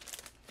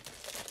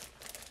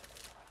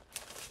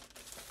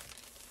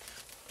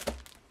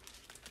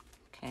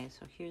 Okay,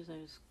 so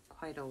there's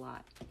quite a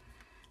lot.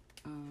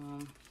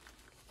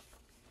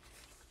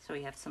 So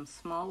we have some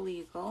small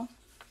legal,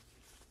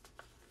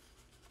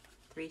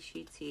 3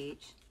 sheets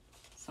each,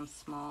 some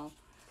small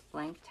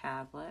blank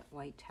tablet,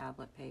 white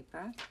tablet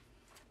paper.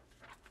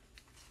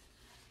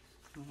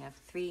 We have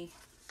 3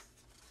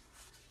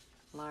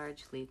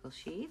 large legal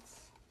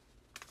sheets.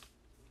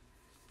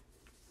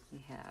 We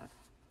have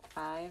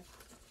 5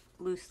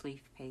 loose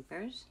leaf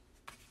papers.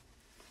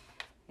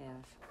 We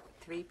have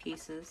 3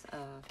 pieces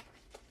of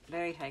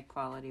very high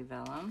quality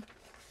vellum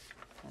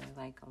that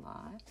I like a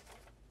lot.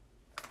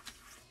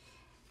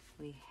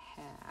 We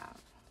have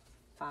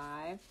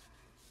 5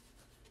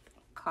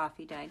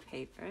 coffee dyed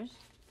papers.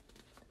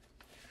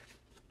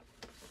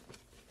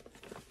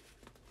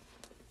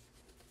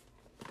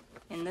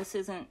 And this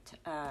isn't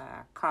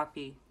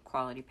copy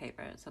quality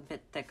paper. It's a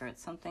bit thicker.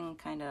 It's something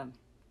kind of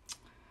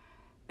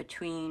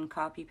between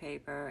copy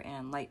paper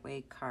and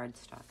lightweight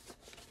cardstock.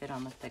 It's a bit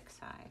on the thick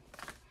side.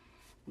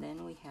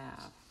 Then we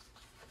have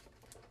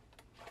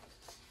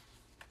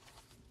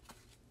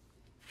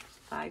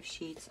 5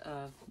 sheets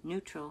of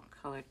neutral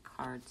colored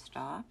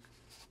cardstock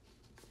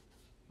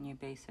in your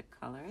basic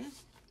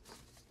colors.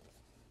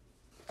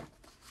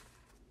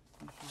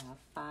 We have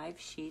 5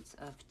 sheets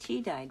of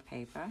tea-dyed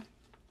paper.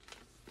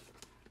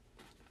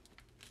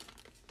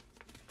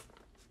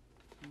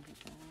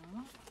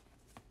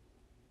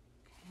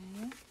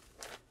 Okay.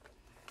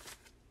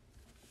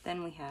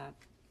 Then we have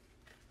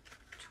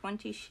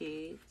 20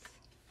 sheets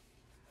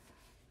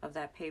of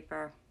that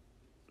paper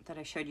that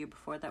I showed you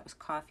before that was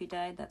coffee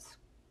dyed. That's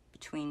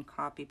between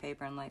copy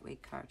paper and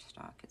lightweight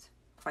cardstock. It's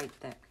quite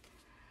thick.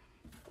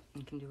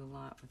 You can do a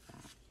lot with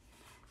that.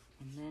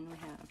 And then we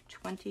have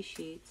 20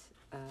 sheets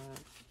of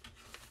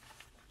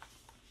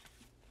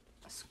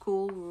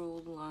school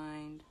ruled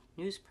lined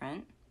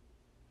newsprint,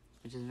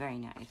 which is very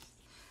nice.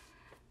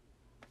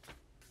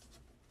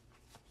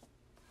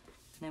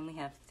 Then we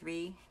have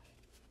 3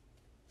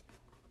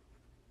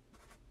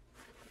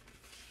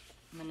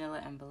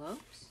 manila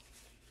envelopes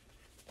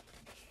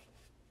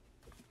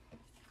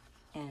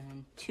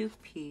and 2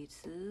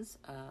 pieces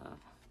of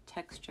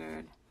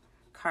textured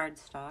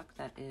cardstock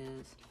that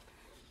is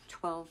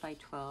 12 by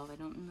 12. I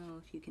don't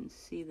know if you can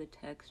see the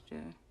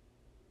texture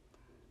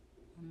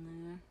in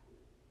there.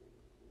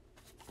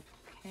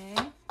 Okay,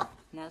 and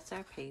that's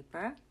our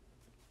paper.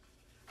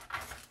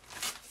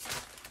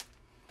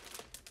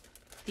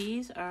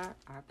 These are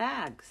our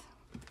bags.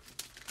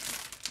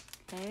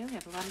 Okay, we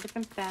have a lot of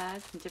different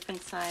bags and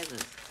different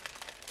sizes.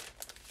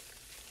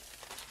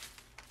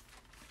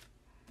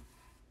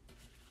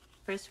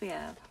 First we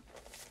have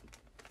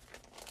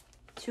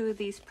 2 of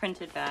these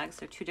printed bags.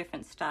 They're 2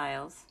 different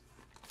styles.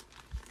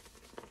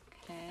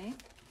 Okay,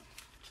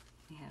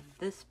 we have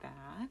this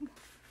bag,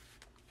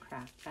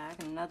 craft bag,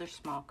 and another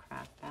small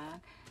craft bag,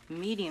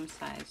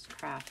 medium-sized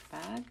craft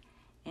bag,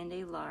 and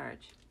a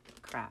large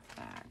craft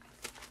bag.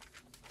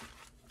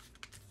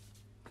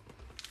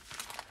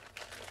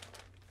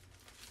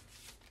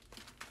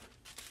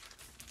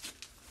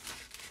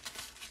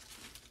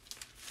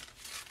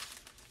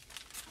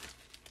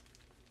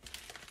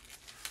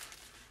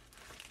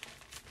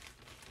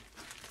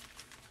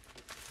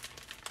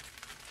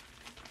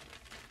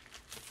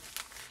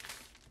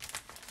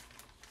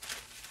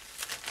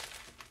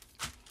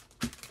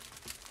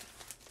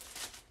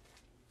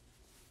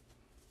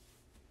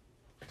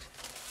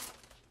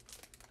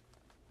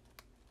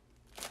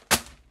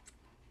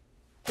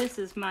 This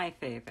is my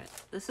favorite.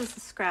 This is the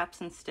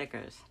scraps and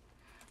stickers.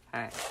 All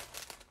right.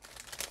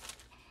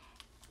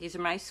 These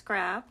are my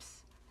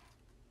scraps.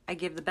 I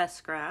give the best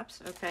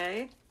scraps,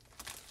 okay?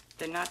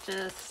 They're not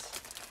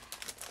just,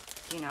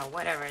 you know,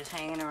 whatever is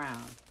hanging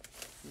around.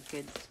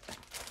 Good stuff.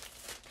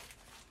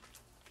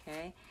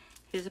 Okay.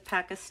 Here's a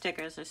pack of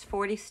stickers. There's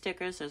 40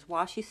 stickers. There's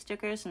washi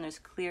stickers and there's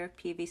clear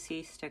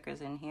PVC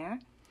stickers in here.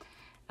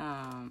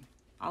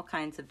 All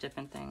kinds of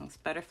different things.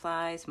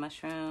 Butterflies,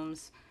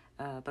 mushrooms,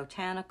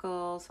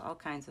 botanicals, all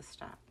kinds of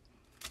stuff.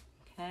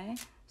 Okay,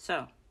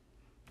 so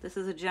this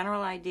is a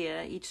general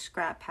idea. Each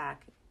scrap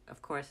pack,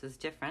 of course, is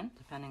different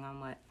depending on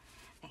what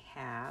I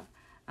have.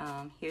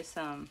 Here's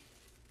some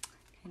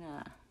kind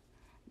of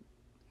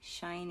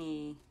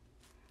shiny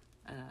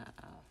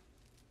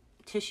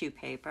tissue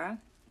paper.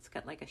 It's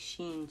got like a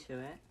sheen to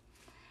it.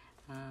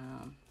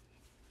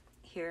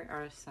 Here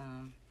are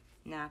some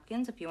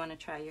napkins if you want to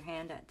try your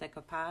hand at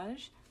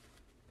decoupage.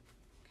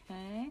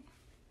 Okay.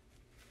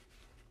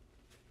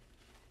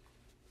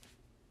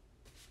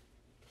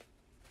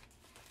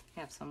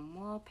 Have some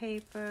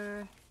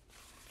wallpaper,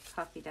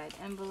 coffee dyed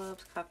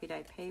envelopes, coffee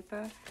dyed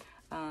paper.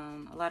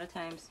 A lot of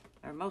times,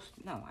 or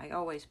I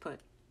always put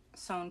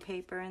sewn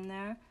paper in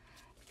there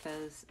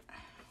because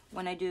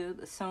when I do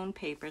the sewn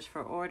papers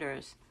for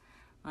orders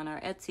on our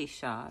Etsy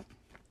shop,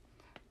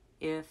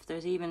 if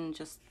there's even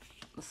just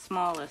the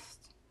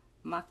smallest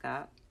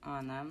muck-up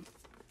on them,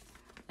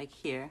 like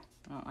here,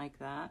 I don't like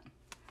that.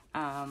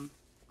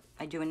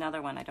 I do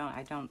another one. I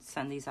don't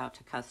send these out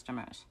to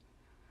customers,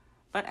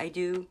 but I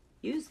do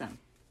use them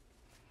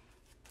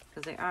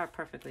because they are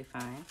perfectly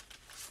fine.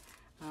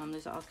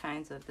 There's all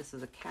kinds of, this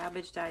is a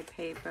cabbage dyed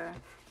paper.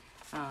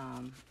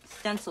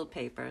 Stenciled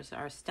papers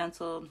are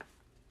stenciled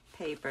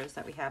papers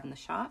that we have in the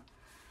shop.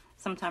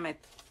 Sometimes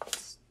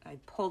I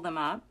pull them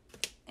up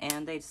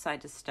and they decide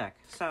to stick.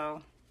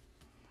 So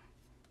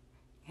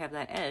you have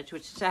that edge,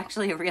 which is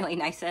actually a really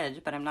nice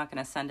edge, but I'm not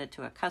going to send it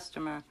to a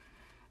customer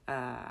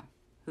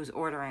who's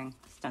ordering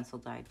stencil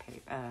dyed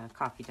paper,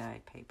 coffee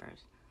dyed papers.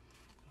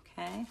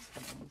 Okay, so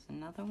there's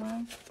another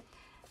one.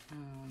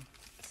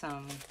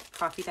 Some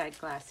coffee dyed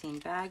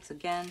glassine bags.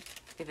 Again,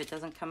 if it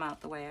doesn't come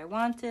out the way I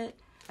want it,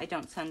 I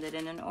don't send it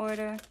in an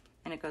order,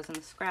 and it goes in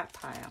the scrap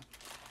pile.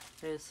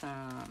 There's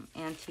some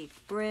antique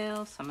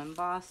braille, some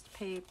embossed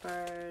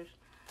papers,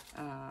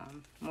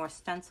 more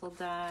stencil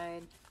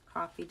dyed,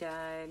 coffee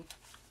dyed,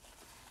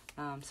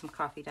 some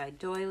coffee dyed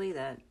doily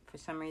that for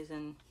some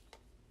reason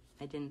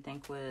I didn't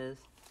think was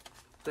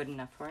good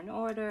enough for an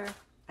order.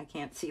 I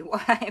can't see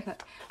why,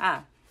 but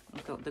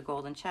the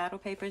golden chattel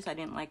papers, I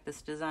didn't like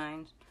this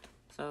design,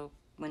 so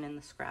went in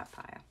the scrap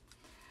pile.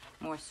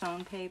 More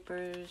sewn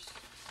papers,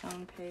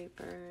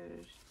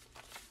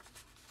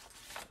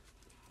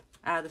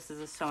 this is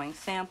a sewing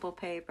sample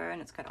paper,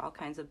 and it's got all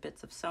kinds of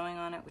bits of sewing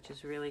on it, which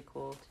is really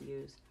cool to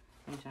use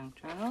in junk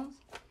journals.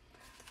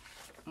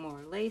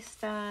 More lace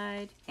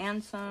dyed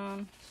and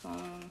sewn,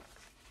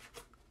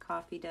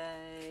 coffee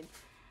dyed,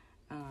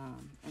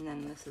 and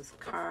then this is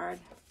card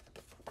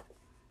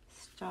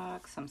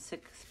stock, some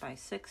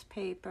 6x6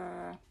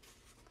 paper.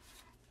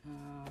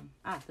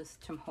 This is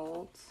Tim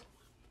Holtz,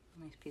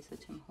 nice piece of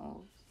Tim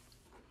Holtz.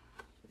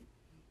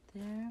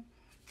 There,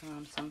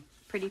 some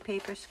pretty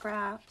paper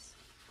scraps.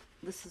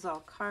 This is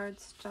all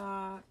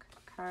cardstock.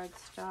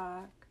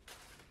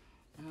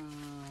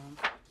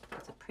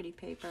 It's a pretty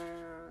paper.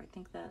 I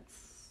think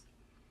that's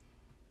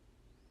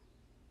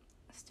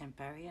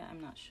Stamperia.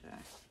 I'm not sure.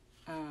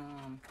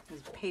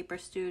 There's paper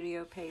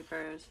studio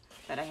papers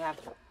that I have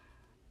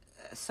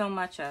so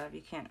much of,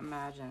 you can't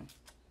imagine.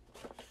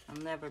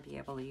 I'll never be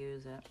able to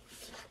use it.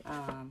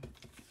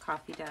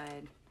 Coffee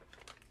dyed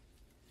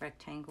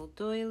rectangle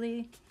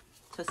doily.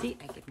 So see,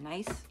 I get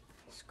nice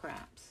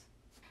scraps.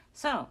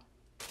 So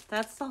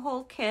that's the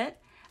whole kit.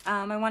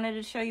 I wanted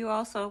to show you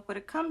also what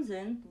it comes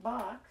in, the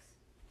box.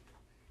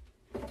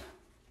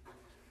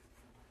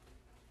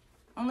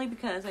 Only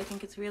because I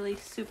think it's really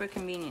super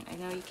convenient. I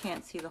know you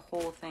can't see the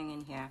whole thing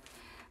in here.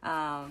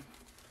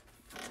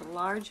 It's a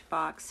large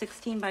box,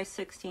 16 by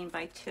 16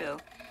 by 2.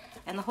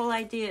 And the whole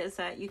idea is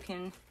that you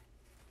can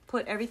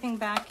put everything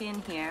back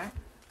in here,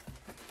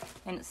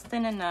 and it's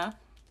thin enough,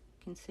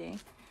 you can see,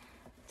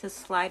 to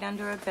slide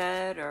under a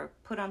bed or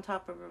put on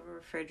top of a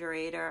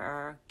refrigerator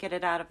or get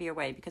it out of your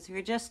way. Because if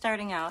you're just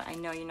starting out, I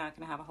know you're not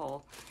going to have a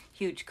whole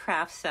huge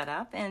craft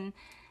setup, and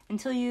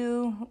until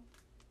you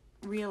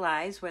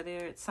realize whether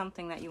it's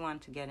something that you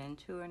want to get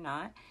into or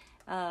not,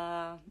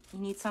 you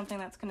need something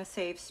that's going to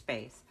save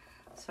space.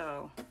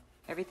 So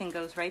everything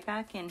goes right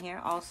back in here.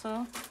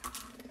 Also,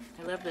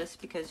 I love this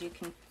because you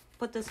can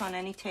put this on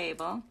any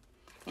table,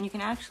 and you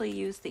can actually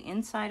use the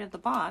inside of the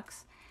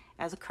box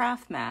as a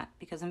craft mat,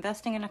 because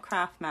investing in a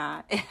craft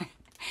mat,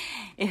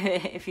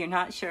 if you're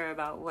not sure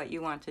about what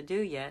you want to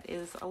do yet,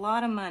 is a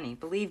lot of money.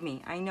 Believe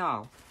me, I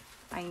know.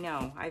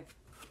 I've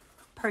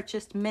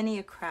purchased many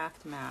a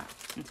craft mat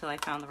until I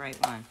found the right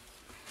one.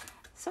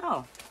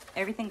 So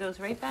everything goes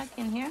right back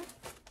in here,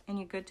 and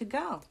you're good to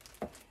go.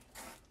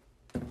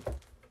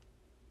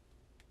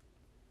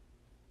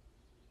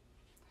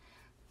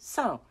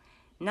 So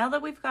now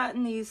that we've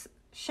gotten these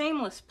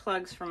shameless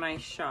plugs for my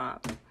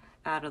shop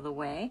out of the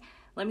way,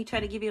 let me try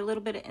to give you a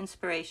little bit of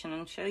inspiration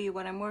and show you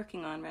what I'm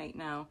working on right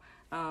now.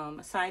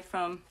 Aside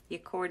from the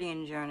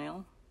accordion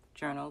journal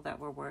that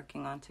we're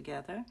working on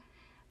together,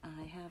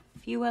 I have a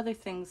few other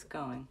things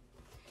going.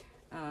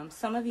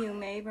 Some of you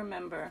may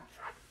remember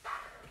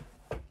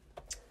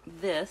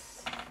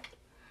this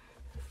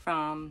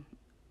from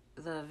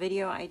the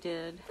video I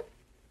did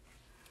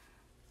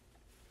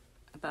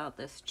about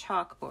this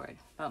chalkboard,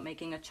 about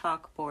making a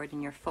chalkboard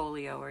in your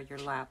folio or your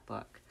lap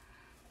book.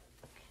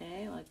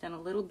 Okay, well, I've done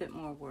a little bit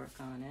more work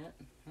on it.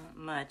 Not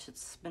much.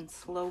 It's been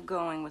slow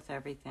going with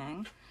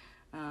everything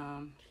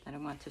that I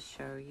want to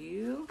show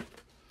you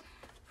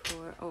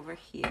for over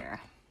here.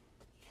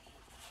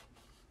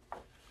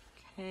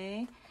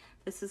 Okay,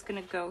 this is going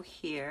to go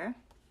here.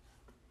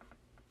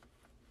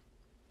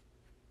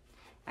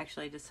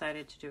 Actually, I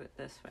decided to do it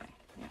this way.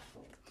 Yeah.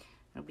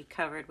 It'll be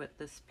covered with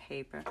this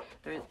paper.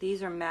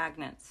 These are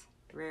magnets,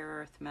 rare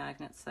earth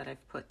magnets that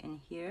I've put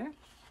in here.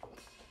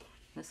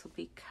 This will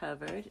be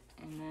covered,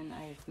 and then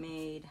I've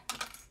made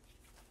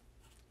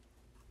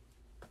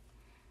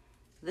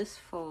this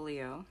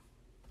folio,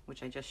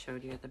 which I just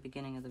showed you at the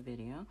beginning of the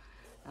video,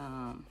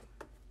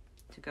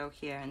 to go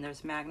here, and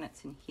there's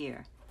magnets in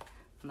here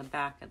on the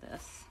back of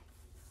this,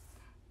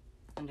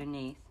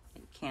 underneath,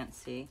 that you can't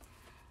see.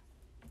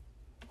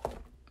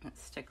 It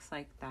sticks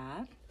like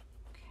that.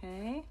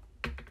 Okay.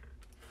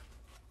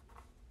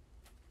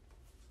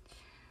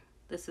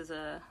 This is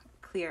a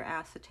clear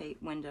acetate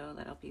window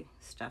that I'll be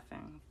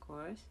stuffing, of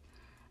course.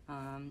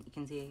 You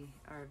can see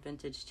our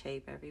vintage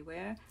tape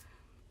everywhere.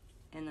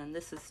 And then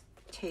this is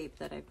tape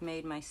that I've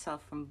made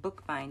myself from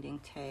bookbinding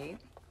tape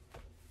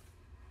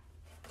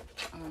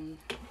on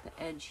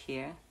the edge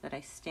here that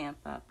I stamp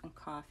up and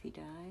coffee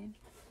dyed.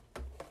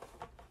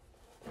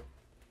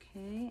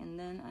 Okay, and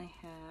then I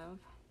have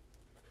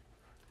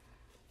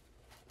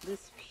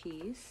this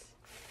piece.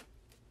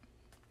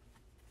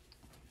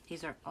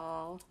 These are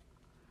all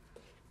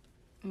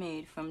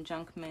made from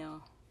junk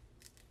mail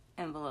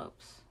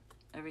envelopes,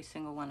 every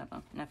single one of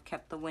them, and I've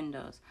kept the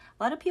windows.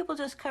 A lot of people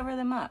just cover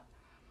them up.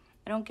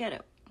 I don't get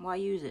it. Why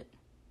use it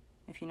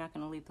if you're not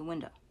going to leave the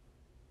window?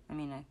 I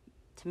mean,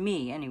 to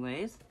me,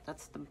 anyways,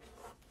 that's the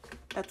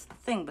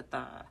thing with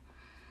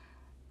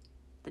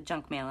the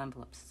junk mail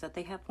envelopes, is that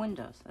they have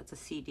windows. That's a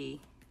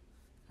CD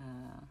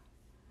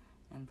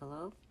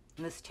envelope.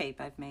 And this tape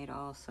I've made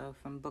also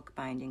from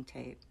bookbinding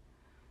tape.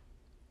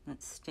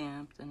 It's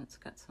stamped and it's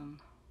got some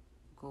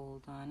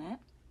gold on it.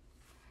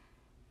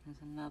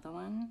 There's another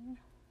one.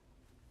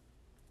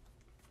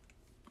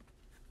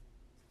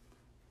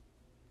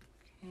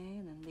 Okay,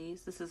 and then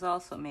this is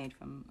also made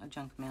from a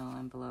junk mail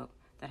envelope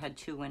that had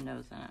 2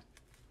 windows in it.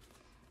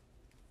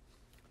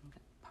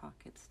 Got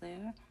pockets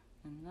there.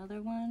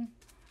 Another one.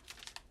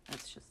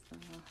 That's just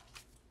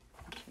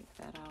I'll take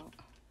that out.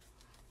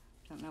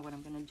 Don't know what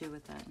I'm going to do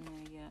with that in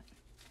there yet.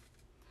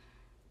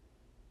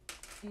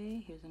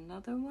 Okay, here's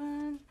another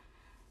one.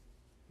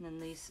 And then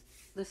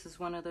this is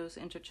one of those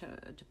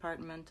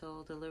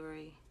interdepartmental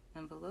delivery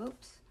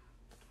envelopes.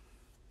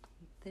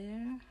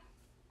 There.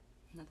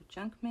 Another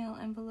junk mail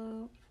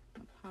envelope.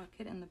 A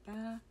pocket in the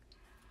back.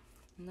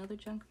 Another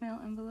junk mail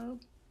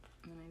envelope.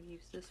 And I've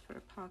used this for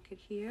a pocket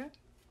here.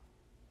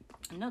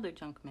 Another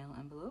junk mail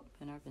envelope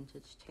in our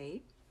vintage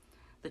tape.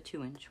 The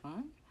 2-inch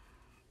one.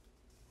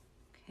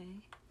 Okay.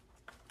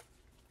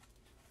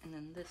 And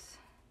then this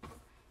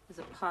is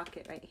a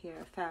pocket right here,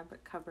 a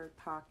fabric covered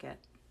pocket.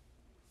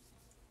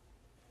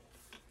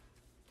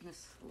 And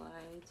this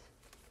slides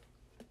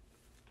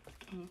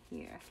in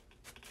here.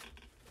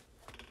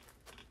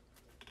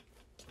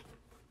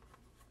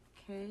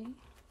 Okay,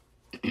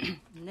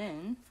 and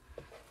then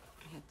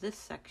we have this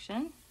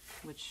section,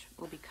 which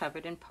will be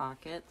covered in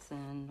pockets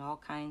and all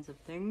kinds of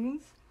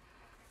things.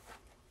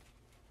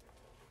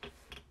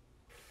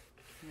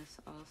 This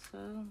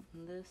also,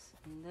 and this,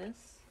 and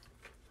this,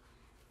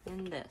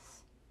 and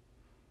this.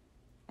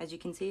 As you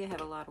can see, I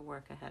have a lot of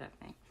work ahead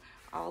of me.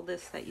 All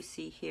this that you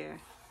see here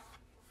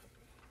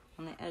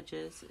on the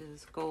edges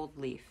is gold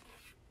leaf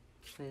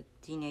with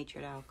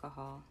denatured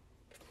alcohol.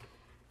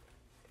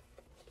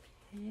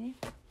 Okay.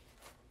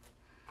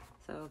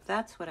 So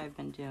that's what I've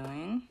been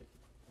doing.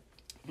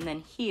 And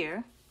then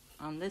here,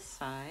 on this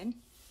side,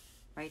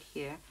 right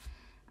here,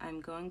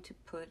 I'm going to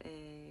put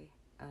a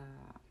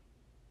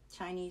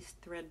Chinese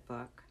thread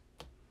book,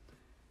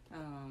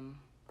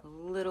 a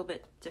little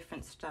bit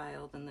different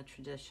style than the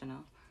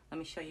traditional. Let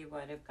me show you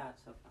what I've got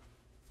so far.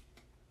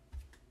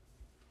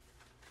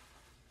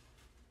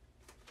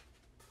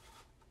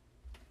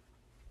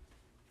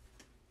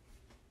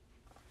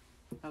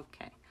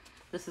 Okay,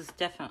 this is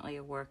definitely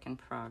a work in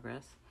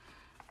progress.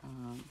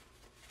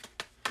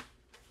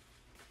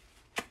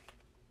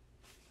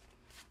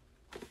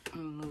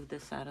 Move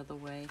this out of the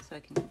way so I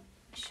can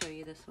show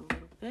you this a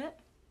little bit.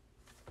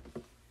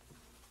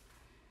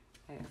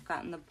 Okay, I've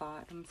gotten the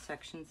bottom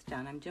sections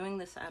done. I'm doing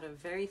this out of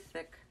very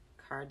thick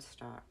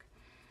cardstock.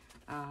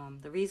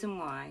 The reason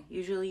why,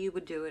 usually you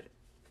would do it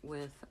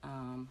with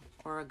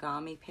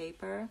origami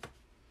paper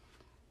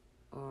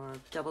or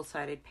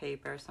double-sided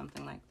paper,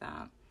 something like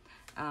that.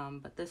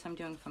 But this I'm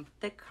doing from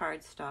thick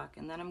cardstock,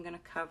 and then I'm going to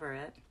cover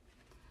it,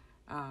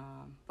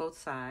 both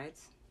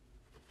sides,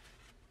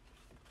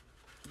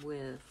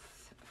 with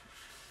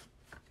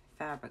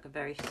fabric, a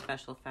very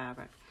special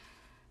fabric.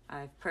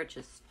 I've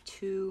purchased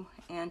 2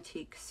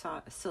 antique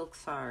silk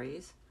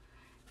saris,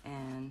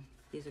 and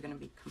these are going to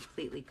be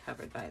completely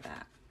covered by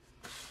that.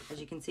 As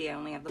you can see, I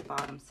only have the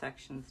bottom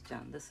sections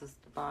done. This is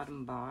the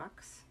bottom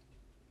box.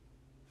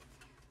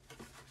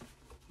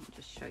 I'll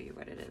just show you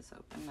what it is.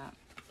 Open up.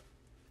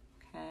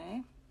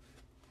 Okay.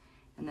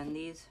 And then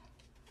these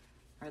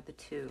are the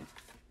 2.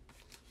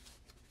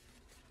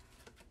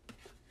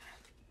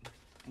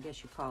 I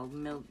guess you call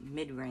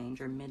mid-range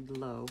or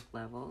mid-low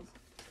levels.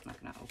 I'm not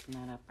going to open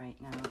that up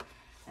right now.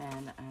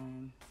 And I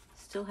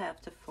still have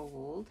to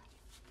fold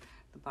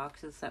the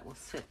boxes that will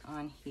sit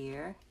on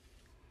here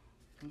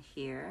and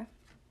here.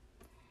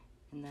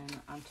 And then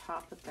on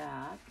top of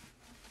that,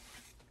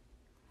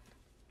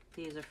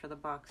 these are for the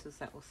boxes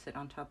that will sit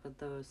on top of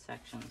those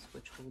sections,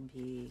 which will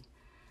be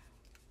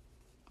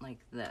like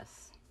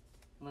this.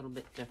 A little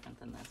bit different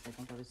than this. I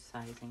think I was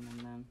sizing them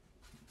then.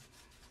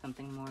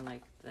 Something more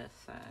like this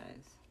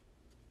size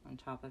on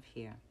top of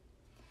here.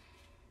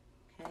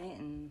 Okay,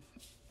 and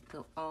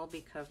they'll all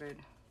be covered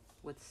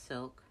with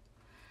silk.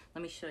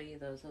 Let me show you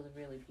those. Those are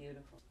really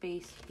beautiful.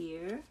 Space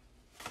here.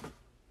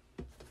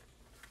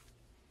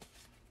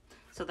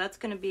 So that's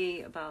going to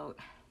be about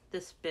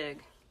this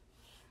big.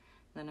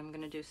 Then I'm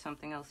going to do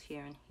something else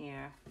here and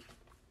here.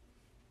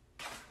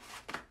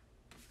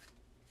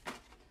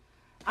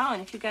 Oh,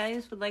 and if you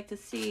guys would like to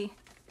see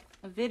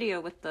a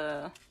video with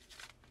the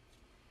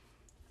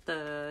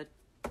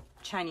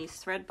Chinese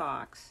thread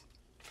box,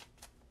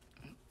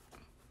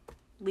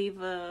 leave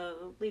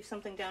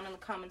something down in the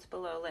comments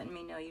below letting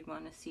me know you'd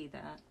want to see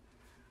that.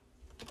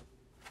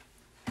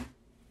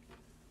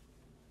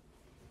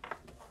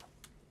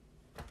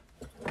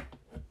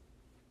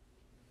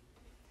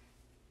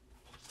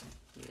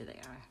 Here they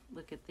are.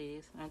 Look at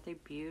these. Aren't they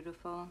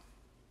beautiful?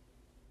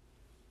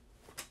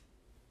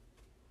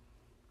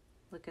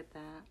 Look at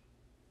that.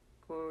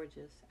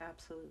 Gorgeous.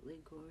 Absolutely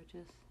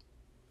gorgeous.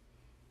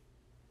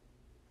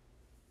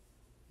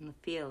 And the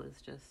feel is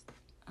just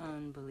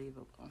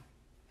unbelievable.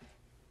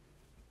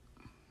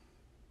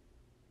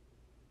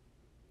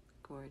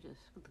 Gorgeous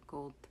with the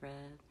gold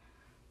thread.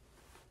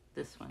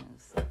 This one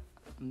is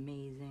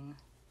amazing.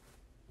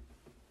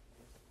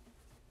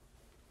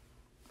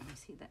 Let me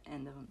see the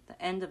end of them.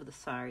 The end of the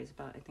sari is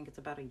about, I think it's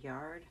about a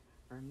yard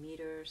or a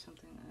meter or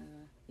something.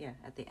 Yeah,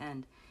 at the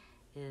end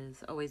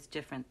is always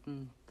different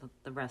than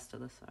the rest of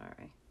the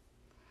sari.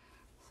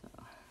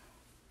 So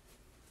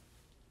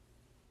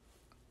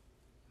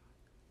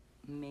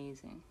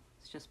amazing.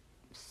 It's just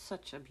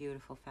such a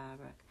beautiful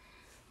fabric.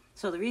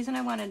 So the reason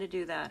I wanted to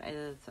do that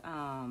is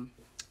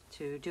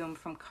to do them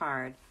from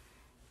card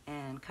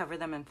and cover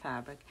them in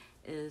fabric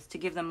is to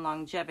give them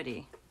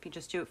longevity. If you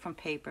just do it from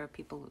paper,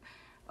 people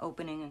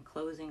opening and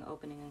closing,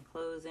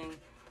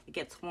 it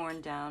gets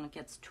worn down, it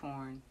gets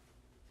torn.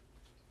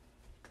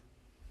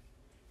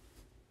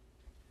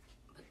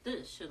 But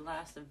this should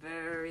last a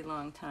very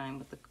long time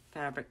with the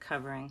fabric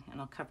covering, and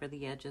I'll cover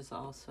the edges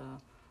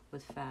also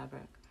with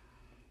fabric.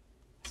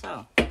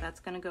 So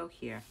that's going to go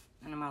here,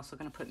 and I'm also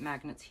going to put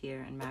magnets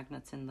here and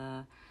magnets in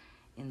the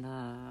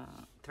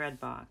thread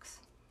box.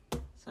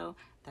 So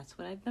that's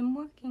what I've been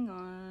working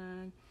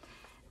on.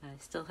 I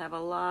still have a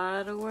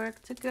lot of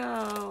work to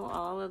go,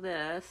 all of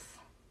this.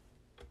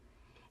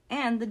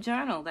 and the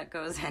journal that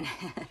goes in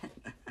it.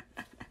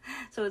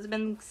 So it's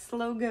been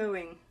slow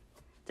going,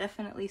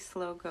 definitely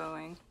slow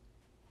going.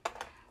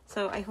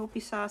 So I hope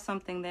you saw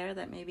something there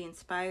that maybe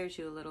inspires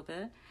you a little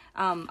bit.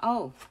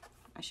 Oh,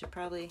 I should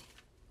probably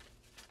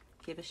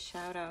give a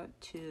shout out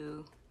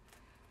to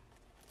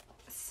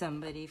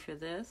somebody for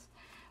this.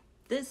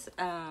 This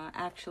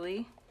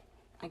actually,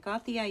 I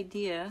got the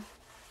idea.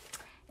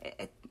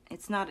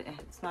 It's not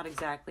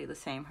exactly the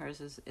same. Hers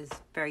is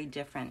very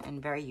different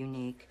and very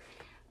unique,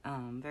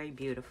 very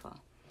beautiful.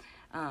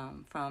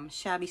 From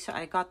ShabbySoul,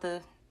 I got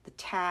the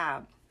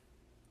tab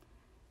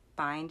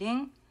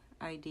binding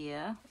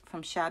idea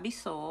from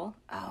ShabbySoul.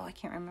 Oh, I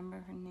can't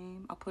remember her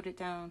name. I'll put it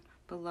down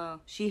below.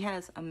 She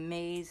has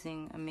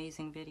amazing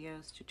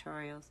videos,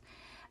 tutorials,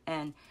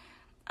 and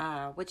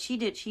what she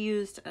did, she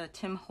used a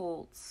Tim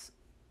Holtz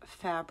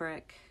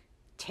fabric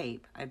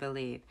tape, I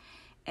believe,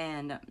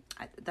 and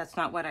that's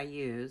not what I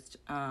used.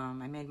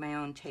 I made my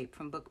own tape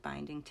from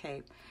bookbinding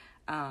tape,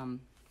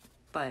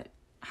 but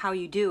how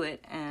you do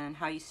it and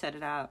how you set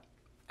it up,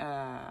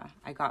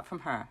 I got from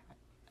her,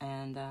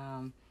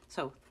 and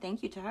so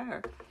thank you to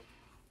her,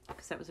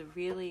 because that was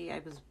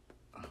I was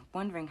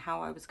wondering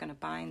how I was going to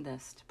bind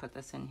this to put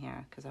this in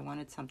here, because I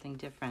wanted something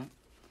different.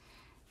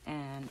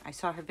 And I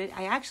saw her video.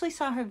 I actually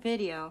saw her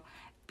video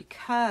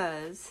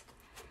because,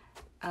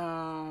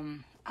 oh,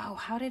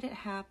 how did it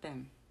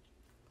happen?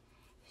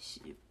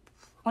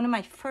 One of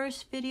my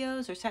first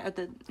videos, or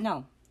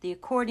the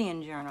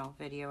accordion journal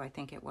video, I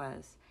think it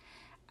was.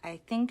 I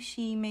think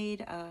she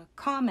made a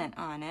comment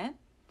on it,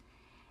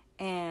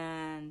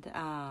 and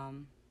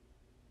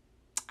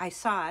I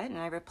saw it, and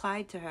I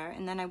replied to her,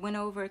 and then I went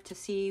over to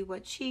see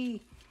what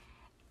she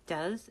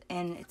does,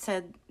 and it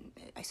said,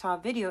 I saw a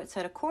video, it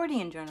said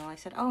accordion journal. I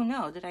said, oh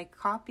no, did I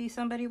copy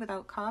somebody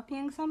without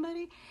copying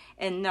somebody?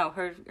 And no,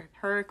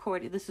 her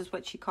accordion, this is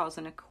what she calls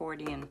an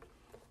accordion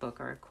book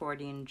or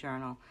accordion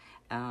journal.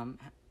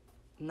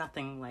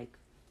 Nothing like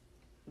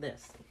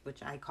this,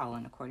 which I call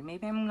an accordion.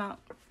 Maybe I'm not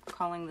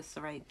calling this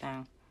the right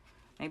thing.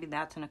 Maybe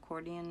that's an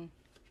accordion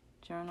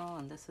journal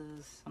and this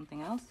is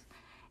something else.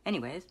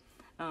 Anyways,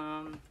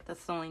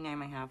 that's the only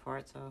name I have for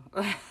it, so.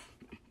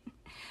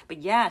 But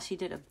yeah, she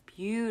did a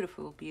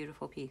beautiful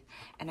piece.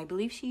 And I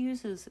believe she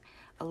uses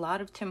a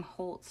lot of Tim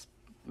Holtz,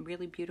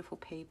 really beautiful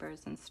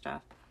papers and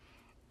stuff.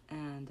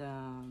 And,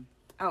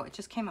 oh, it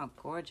just came out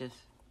gorgeous.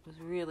 It was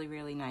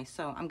really nice.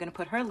 So I'm going to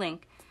put her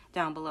link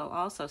down below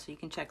also, so you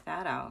can check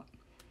that out.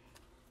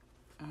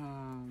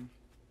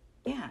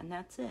 Yeah, and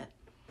that's it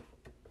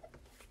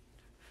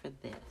for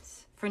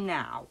this. For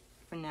now,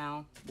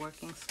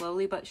 working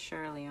slowly but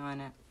surely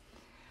on it.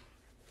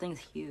 Thing's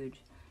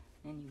huge.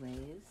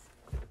 Anyways.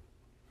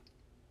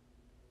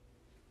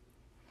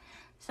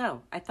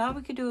 So, I thought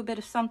we could do a bit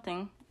of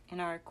something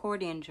in our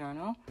accordion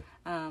journal.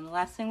 The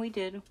last thing we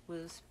did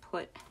was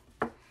put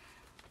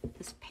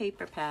this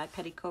paper pad,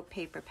 petticoat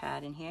paper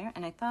pad in here,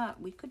 and I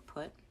thought we could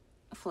put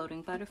a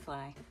floating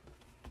butterfly.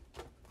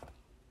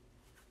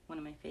 One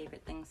of my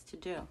favorite things to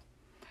do.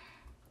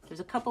 There's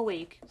a couple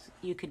ways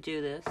you could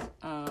do this.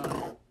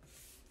 I'm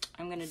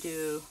going to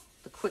do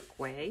the quick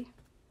way,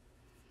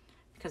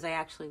 because I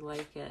actually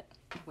like it,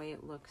 the way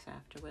it looks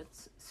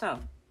afterwards. So,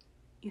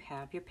 you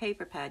have your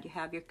paper pad, you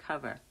have your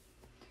cover.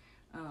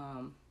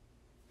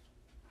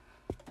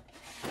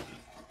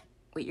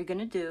 What you're going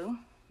to do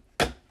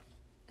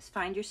is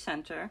find your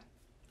center,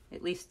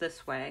 at least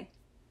this way,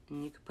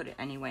 and you could put it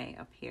any way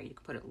up here. You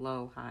could put it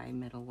low, high,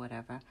 middle,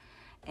 whatever.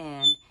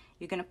 And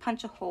you're going to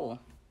punch a hole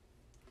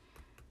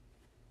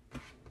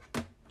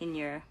in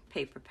your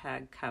paper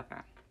pad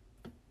cover.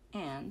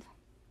 And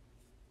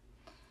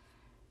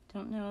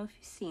don't know if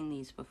you've seen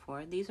these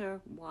before. These are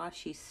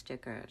washi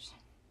stickers.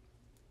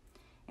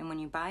 And when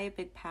you buy a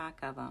big pack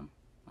of them,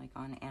 like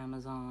on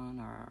Amazon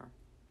or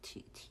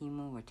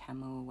Temu or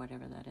Temu,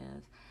 whatever that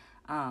is,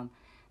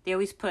 they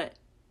always put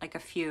like a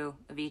few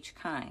of each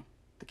kind.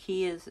 The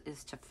key is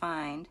to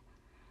find,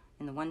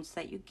 and the ones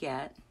that you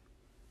get,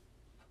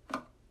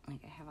 like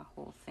I have a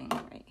whole thing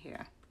right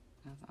here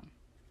of them,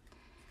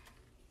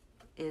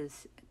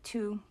 is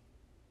two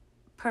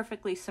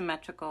perfectly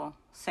symmetrical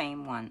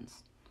same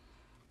ones.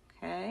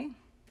 Okay?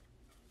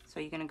 So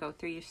you're going to go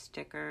through your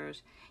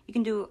stickers. You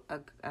can do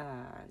it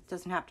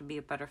doesn't have to be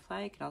a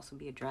butterfly. It can also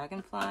be a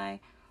dragonfly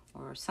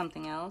or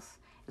something else.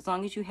 As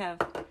long as you have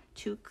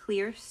two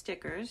clear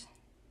stickers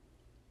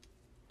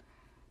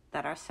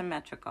that are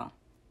symmetrical.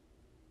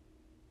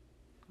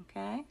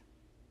 Okay?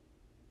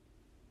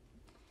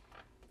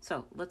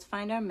 So let's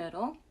find our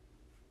middle.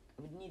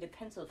 I would need a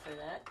pencil for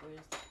that. Where's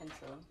the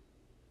pencil?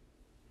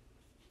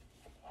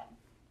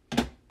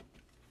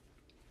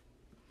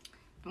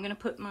 I'm going to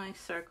put my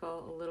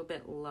circle a little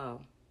bit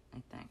low,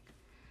 I think.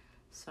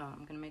 So I'm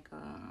going to make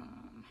a...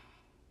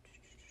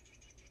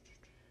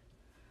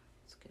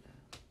 Let's get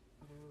a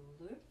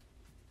ruler.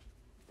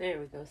 There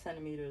we go,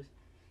 centimeters.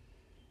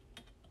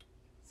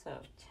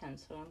 So 10.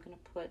 So I'm going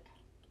to put...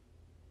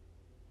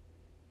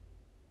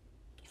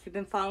 If you've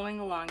been following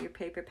along, your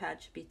paper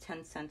pad should be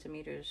 10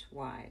 centimeters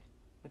wide,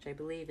 which I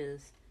believe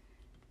is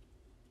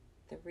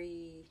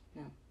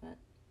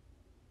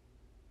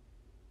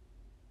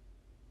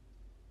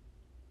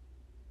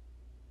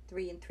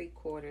 3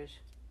 3/4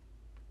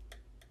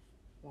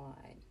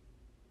 wide.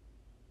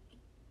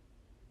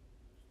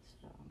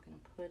 So I'm going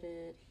to put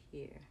it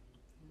here.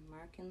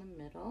 Mark in the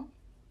middle.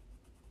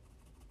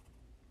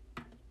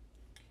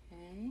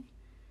 Okay.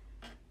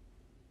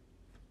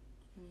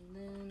 And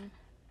then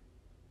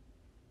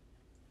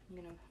I'm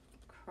going to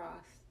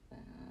cross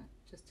that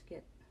just to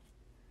get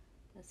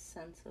a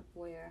sense of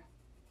where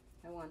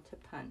I want to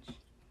punch.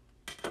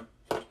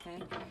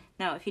 Okay.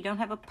 Now, if you don't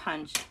have a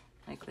punch,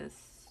 like this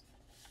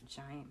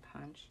giant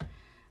punch,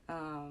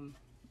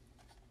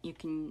 you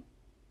can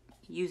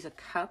use a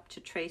cup to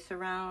trace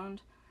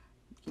around.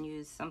 You can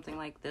use something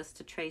like this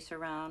to trace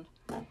around.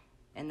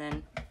 And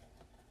then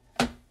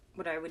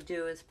what I would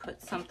do is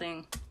put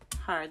something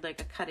hard,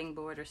 like a cutting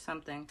board or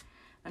something,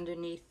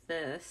 underneath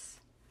this,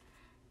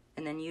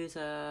 and then use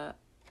a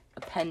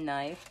pen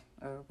knife,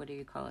 or what do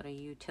you call it, a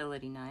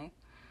utility knife,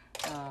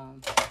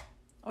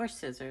 or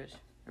scissors,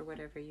 or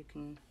whatever you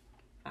can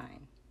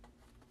find.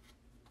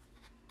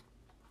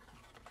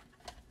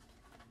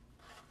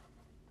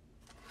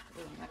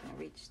 Ooh, I'm not going to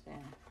reach there.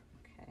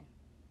 Okay.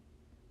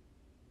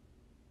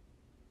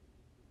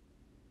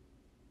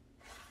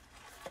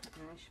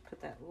 And I should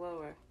put that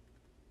lower.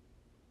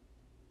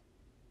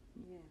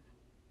 Yeah.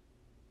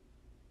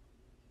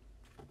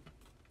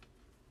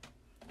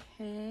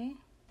 Okay.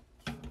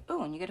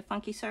 Oh, and you get a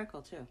funky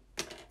circle too.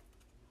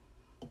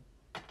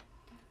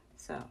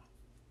 So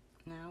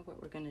now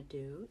what we're going to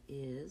do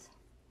is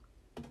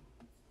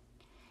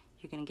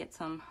you're going to get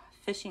some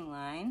fishing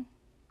line,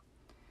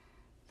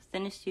 the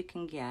thinnest you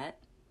can get.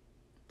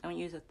 Don't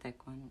use a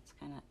thick one. It's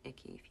kind of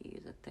icky if you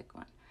use a thick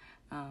one.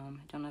 I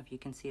don't know if you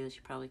can see this.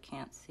 You probably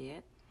can't see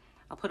it.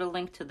 I'll put a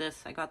link to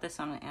this. I got this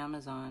on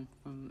Amazon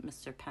from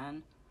Mr.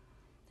 Penn.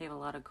 They have a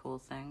lot of cool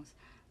things.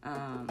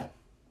 I'll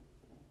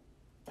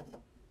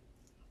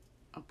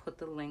put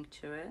the link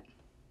to it.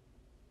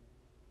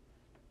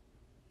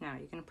 Now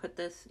you're going to put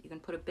this, you can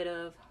put a bit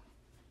of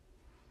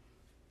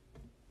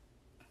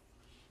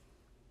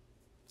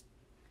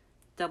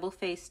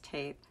double-faced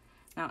tape.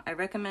 Now I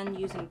recommend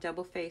using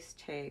double-faced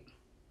tape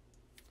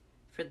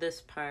for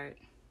this part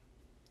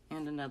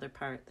and another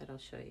part that I'll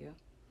show you.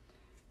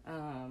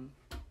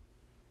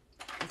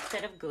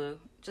 Instead of glue,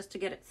 just to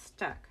get it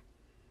stuck.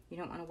 You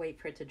don't want to wait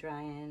for it to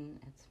dry in.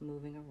 It's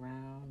moving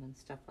around and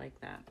stuff like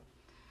that.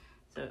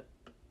 So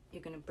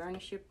you're going to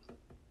burnish your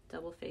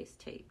double-faced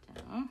tape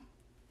down.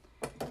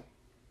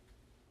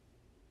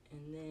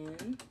 And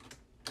then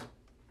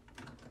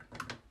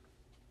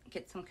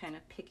get some kind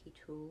of picky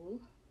tool.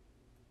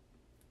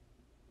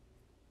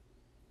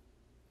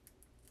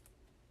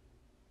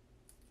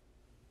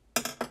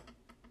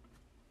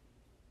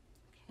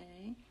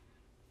 Okay.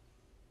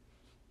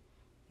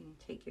 You can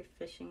take your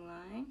fishing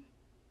line,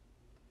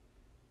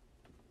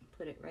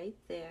 put it right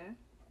there.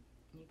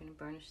 And you're going to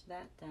burnish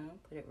that down,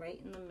 put it right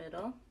in the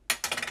middle.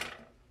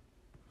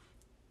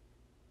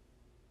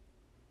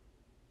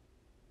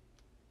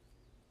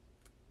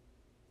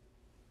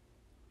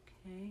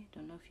 Okay,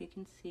 don't know if you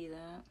can see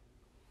that.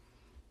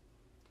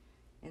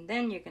 And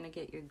then you're going to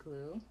get your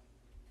glue.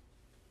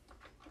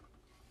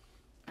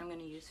 I'm going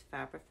to use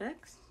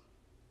Fabrifix.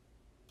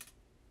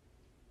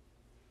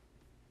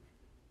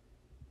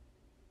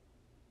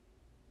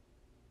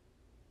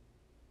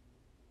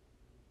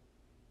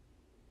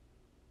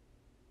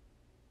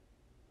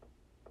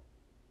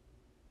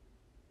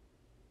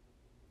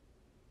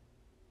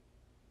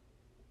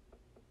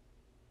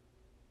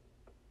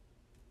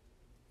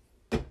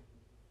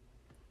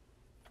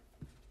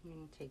 You're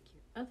going to take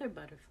your other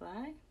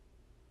butterfly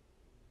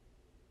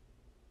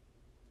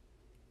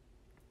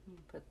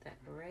and put that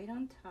right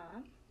on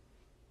top.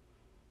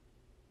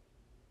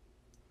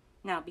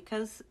 Now,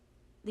 because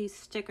these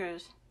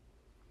stickers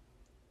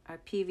are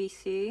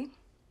PVC,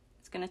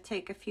 it's going to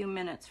take a few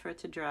minutes for it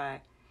to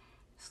dry.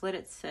 Just let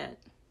it sit.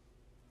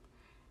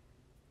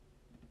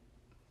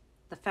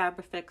 The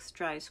Fabrifix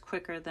dries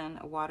quicker than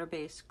a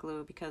water-based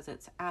glue because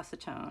it's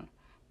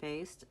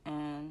acetone-based,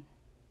 and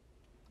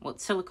well,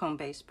 it's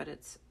silicone-based, but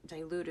it's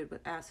diluted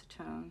with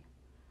acetone,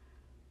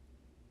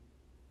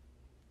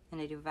 and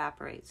it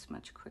evaporates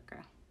much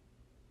quicker.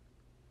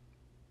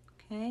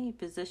 Okay, you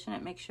position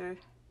it, make sure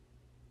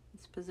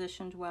it's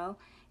positioned well.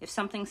 If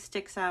something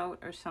sticks out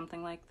or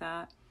something like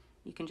that,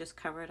 you can just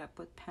cover it up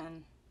with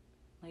pen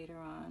later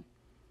on.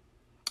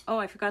 Oh,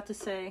 I forgot to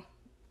say,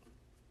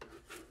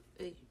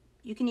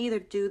 you can either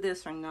do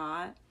this or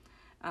not.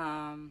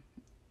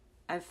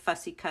 I've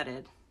fussy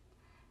cutted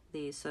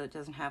these so it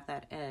doesn't have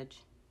that edge.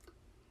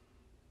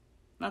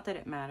 Not that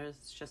it matters,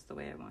 it's just the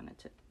way I want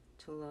it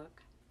to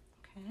look.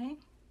 Okay,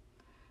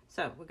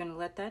 so we're going to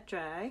let that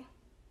dry.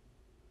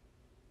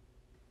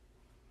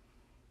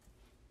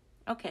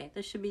 Okay,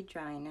 this should be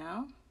dry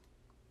now.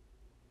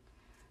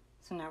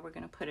 So now we're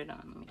going to put it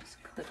on. Let me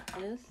just clip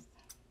this.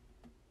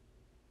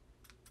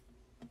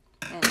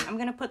 And I'm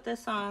going to put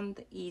this on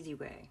the easy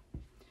way.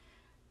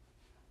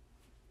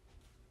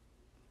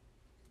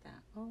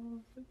 That, oh,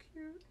 so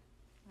cute.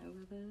 I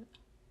love it.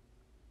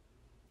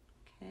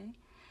 Okay.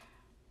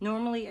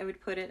 Normally I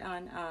would put it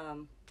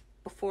on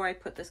before I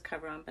put this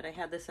cover on, but I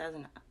had this as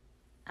an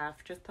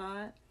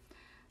afterthought.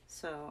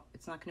 So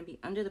it's not going to be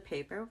under the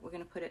paper. We're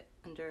going to put it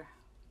under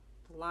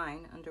the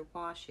line, under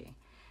washi.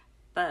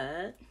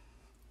 But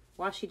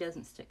washi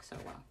doesn't stick so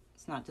well.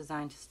 It's not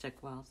designed to stick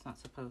well. It's not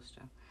supposed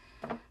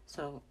to.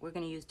 So we're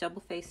going to use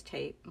double-faced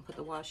tape and put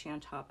the washi on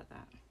top of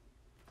that.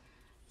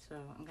 So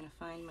I'm going to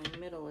find my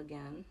middle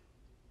again.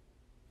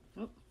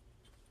 Oop.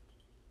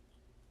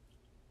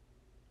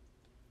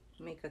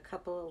 Make a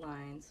couple of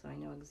lines so I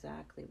know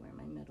exactly where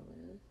my middle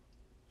is.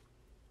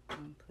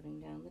 I'm putting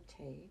down the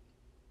tape.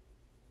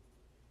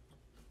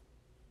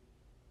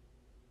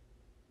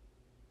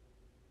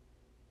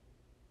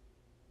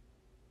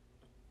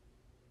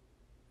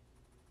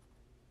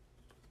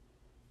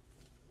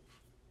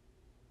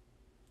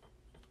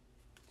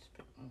 Just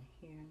put one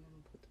here and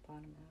then put the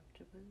bottom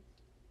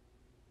afterwards.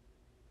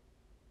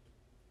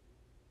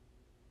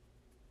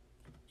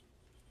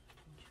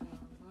 And draw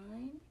a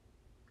line.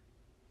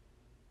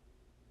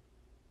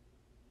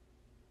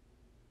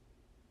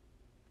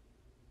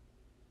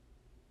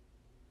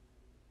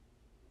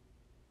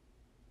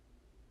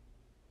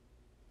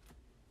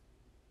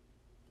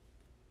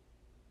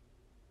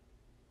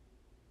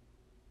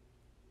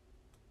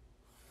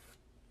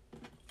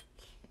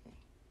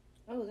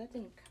 Oh, that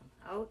didn't come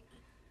out.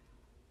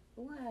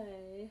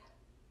 Why?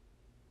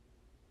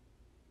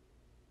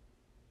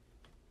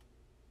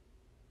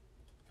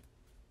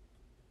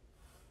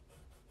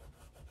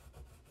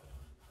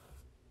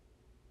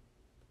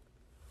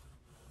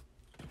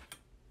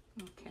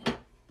 Okay.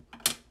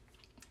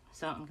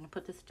 So I'm going to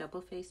put this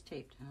double-faced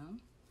tape down.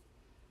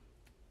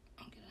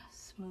 I'm going to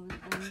smooth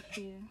one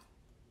here,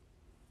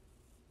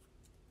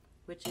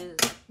 which is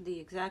the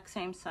exact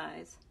same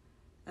size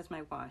as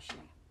my washi.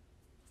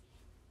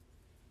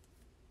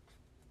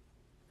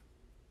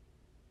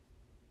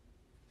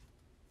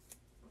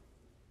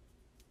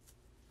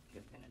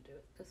 You're going to do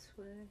it this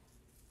way.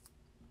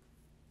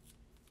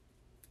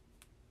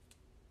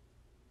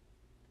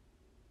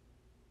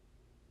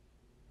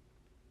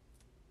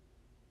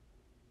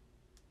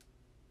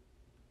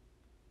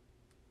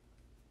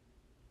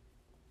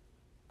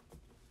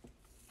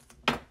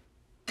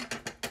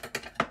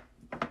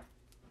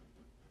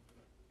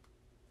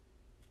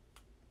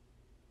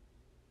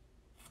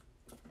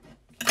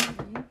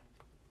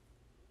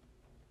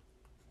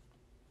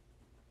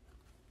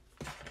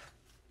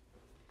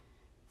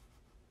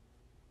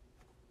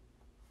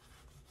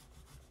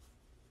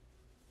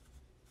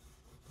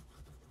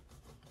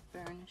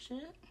 Burnish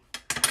it.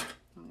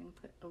 I'm going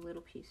to put a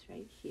little piece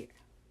right here.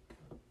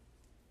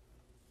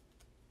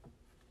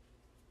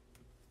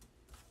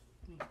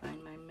 Let me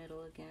find my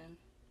middle again.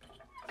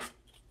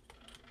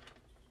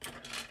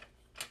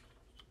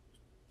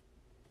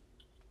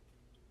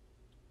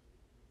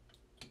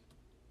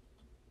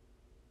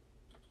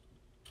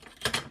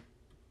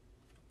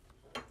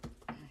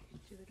 I can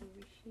do it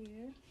over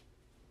here.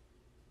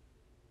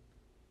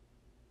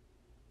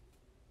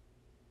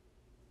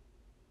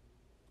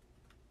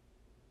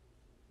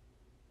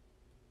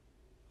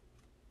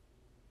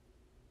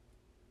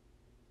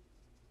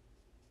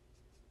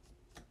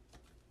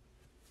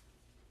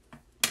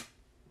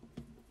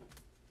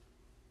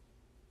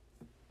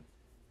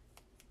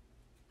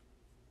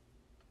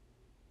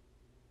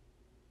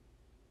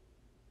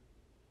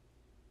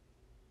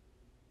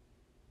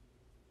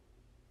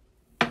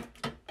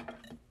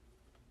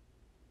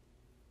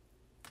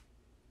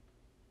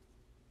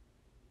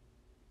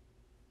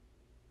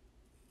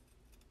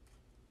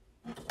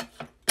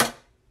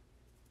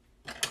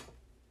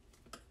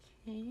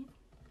 Okay.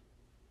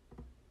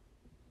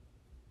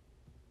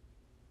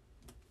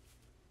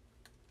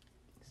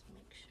 Just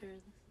make sure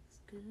this is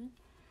good.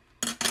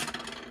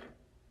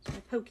 It's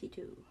my pokey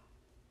tool.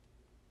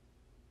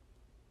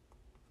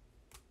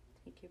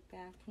 Take your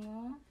backing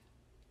off.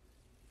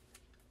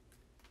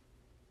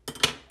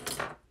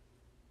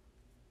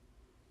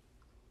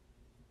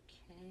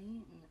 Okay,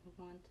 and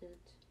I want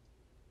it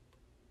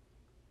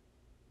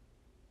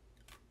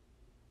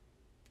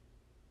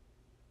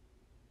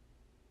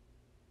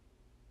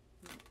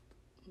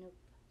nope,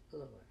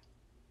 lower.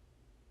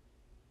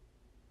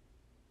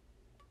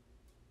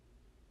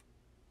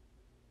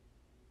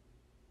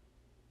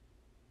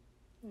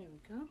 There we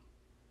go.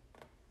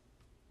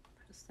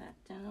 Press that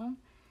down.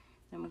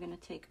 Then we're going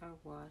to take our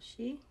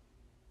washi.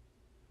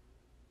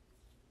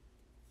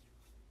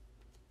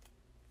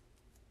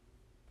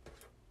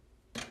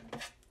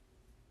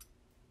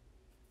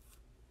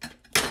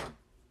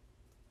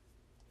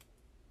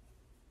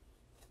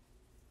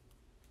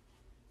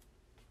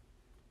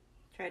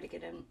 Try to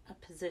get in a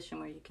position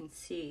where you can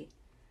see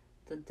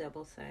the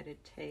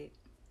double-sided tape,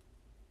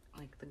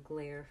 like the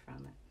glare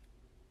from it.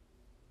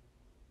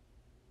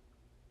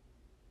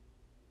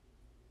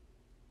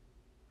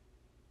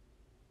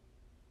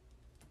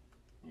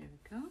 There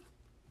we go.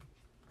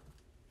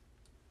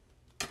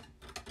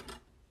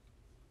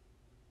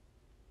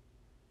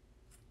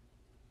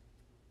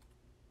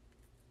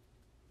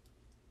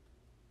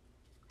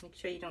 Make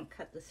sure you don't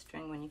cut the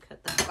string when you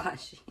cut the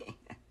washi.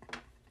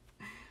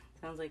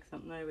 Sounds like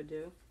something I would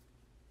do.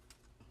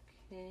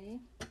 Okay.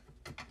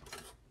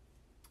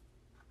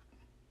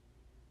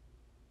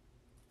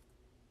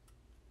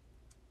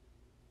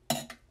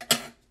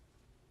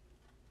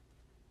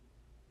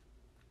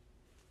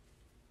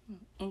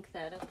 ink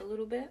that up a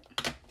little bit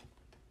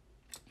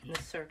in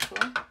the circle.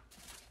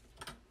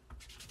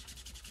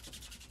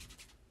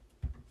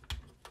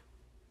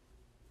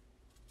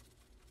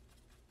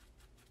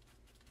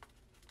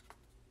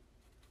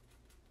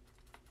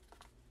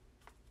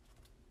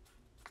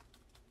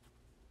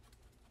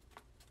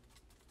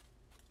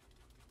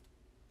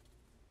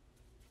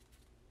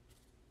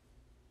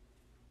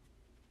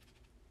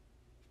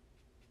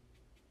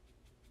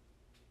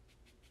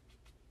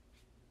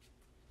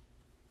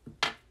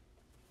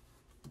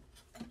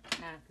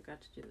 I forgot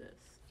to do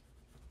this.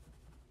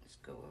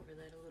 Just go over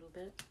that a little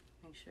bit,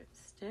 make sure it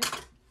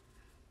sticks.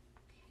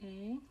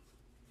 Okay,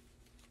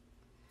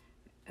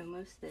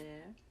 almost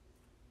there.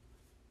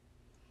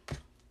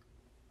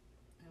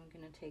 I'm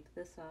going to take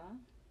this off.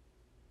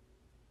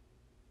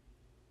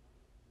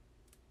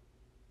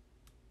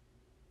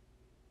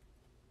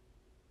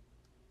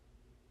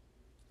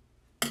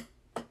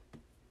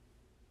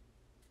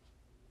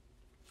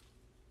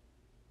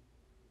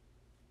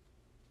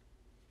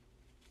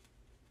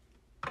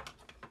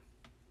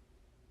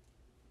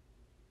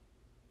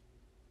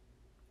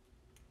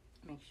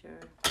 Make sure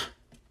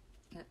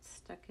that's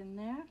stuck in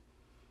there,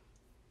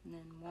 and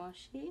then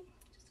washi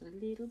just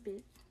a little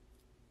bit.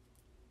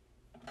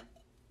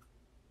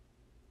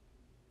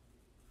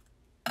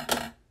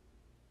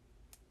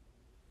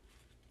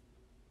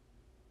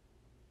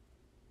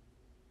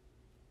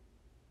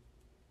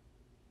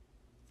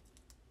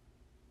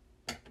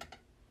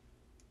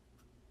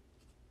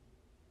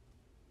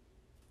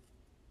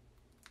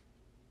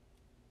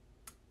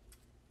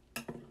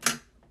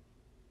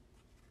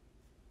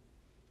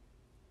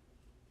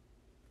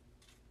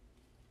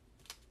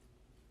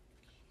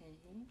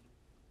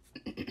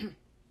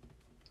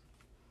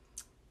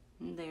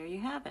 And there you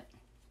have it.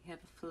 You have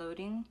a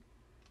floating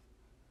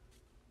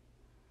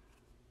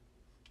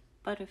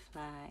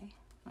butterfly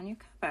on your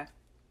cover.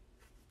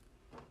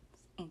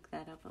 Let's ink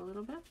that up a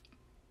little bit.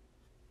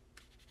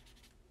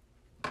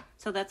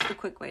 So that's the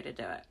quick way to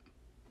do it.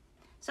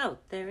 So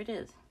there it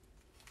is.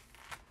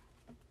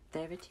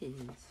 There it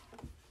is.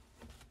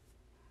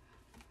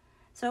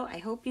 So I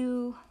hope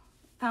you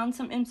found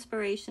some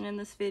inspiration in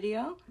this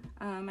video.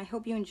 I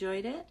hope you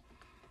enjoyed it.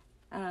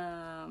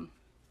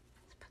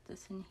 Let's put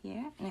this in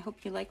here, and I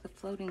hope you like the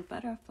floating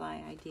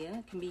butterfly idea.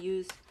 It can be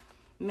used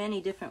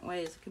many different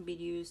ways. It can be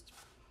used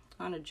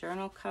on a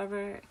journal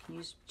cover. It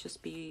can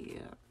just be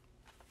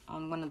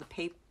on one of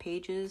the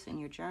pages in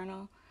your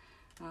journal.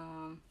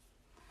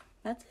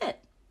 That's it.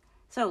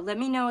 So let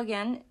me know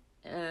again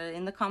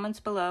in the comments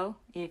below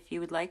if you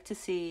would like to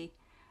see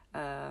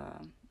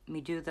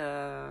me do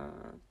the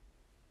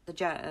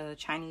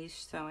Chinese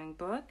sewing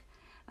book,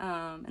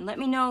 and let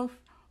me know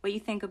what you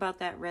think about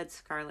that red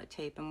scarlet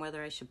tape and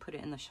whether I should put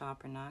it in the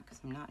shop or not, because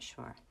I'm not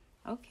sure.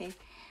 Okay,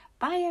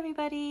 bye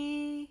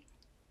everybody.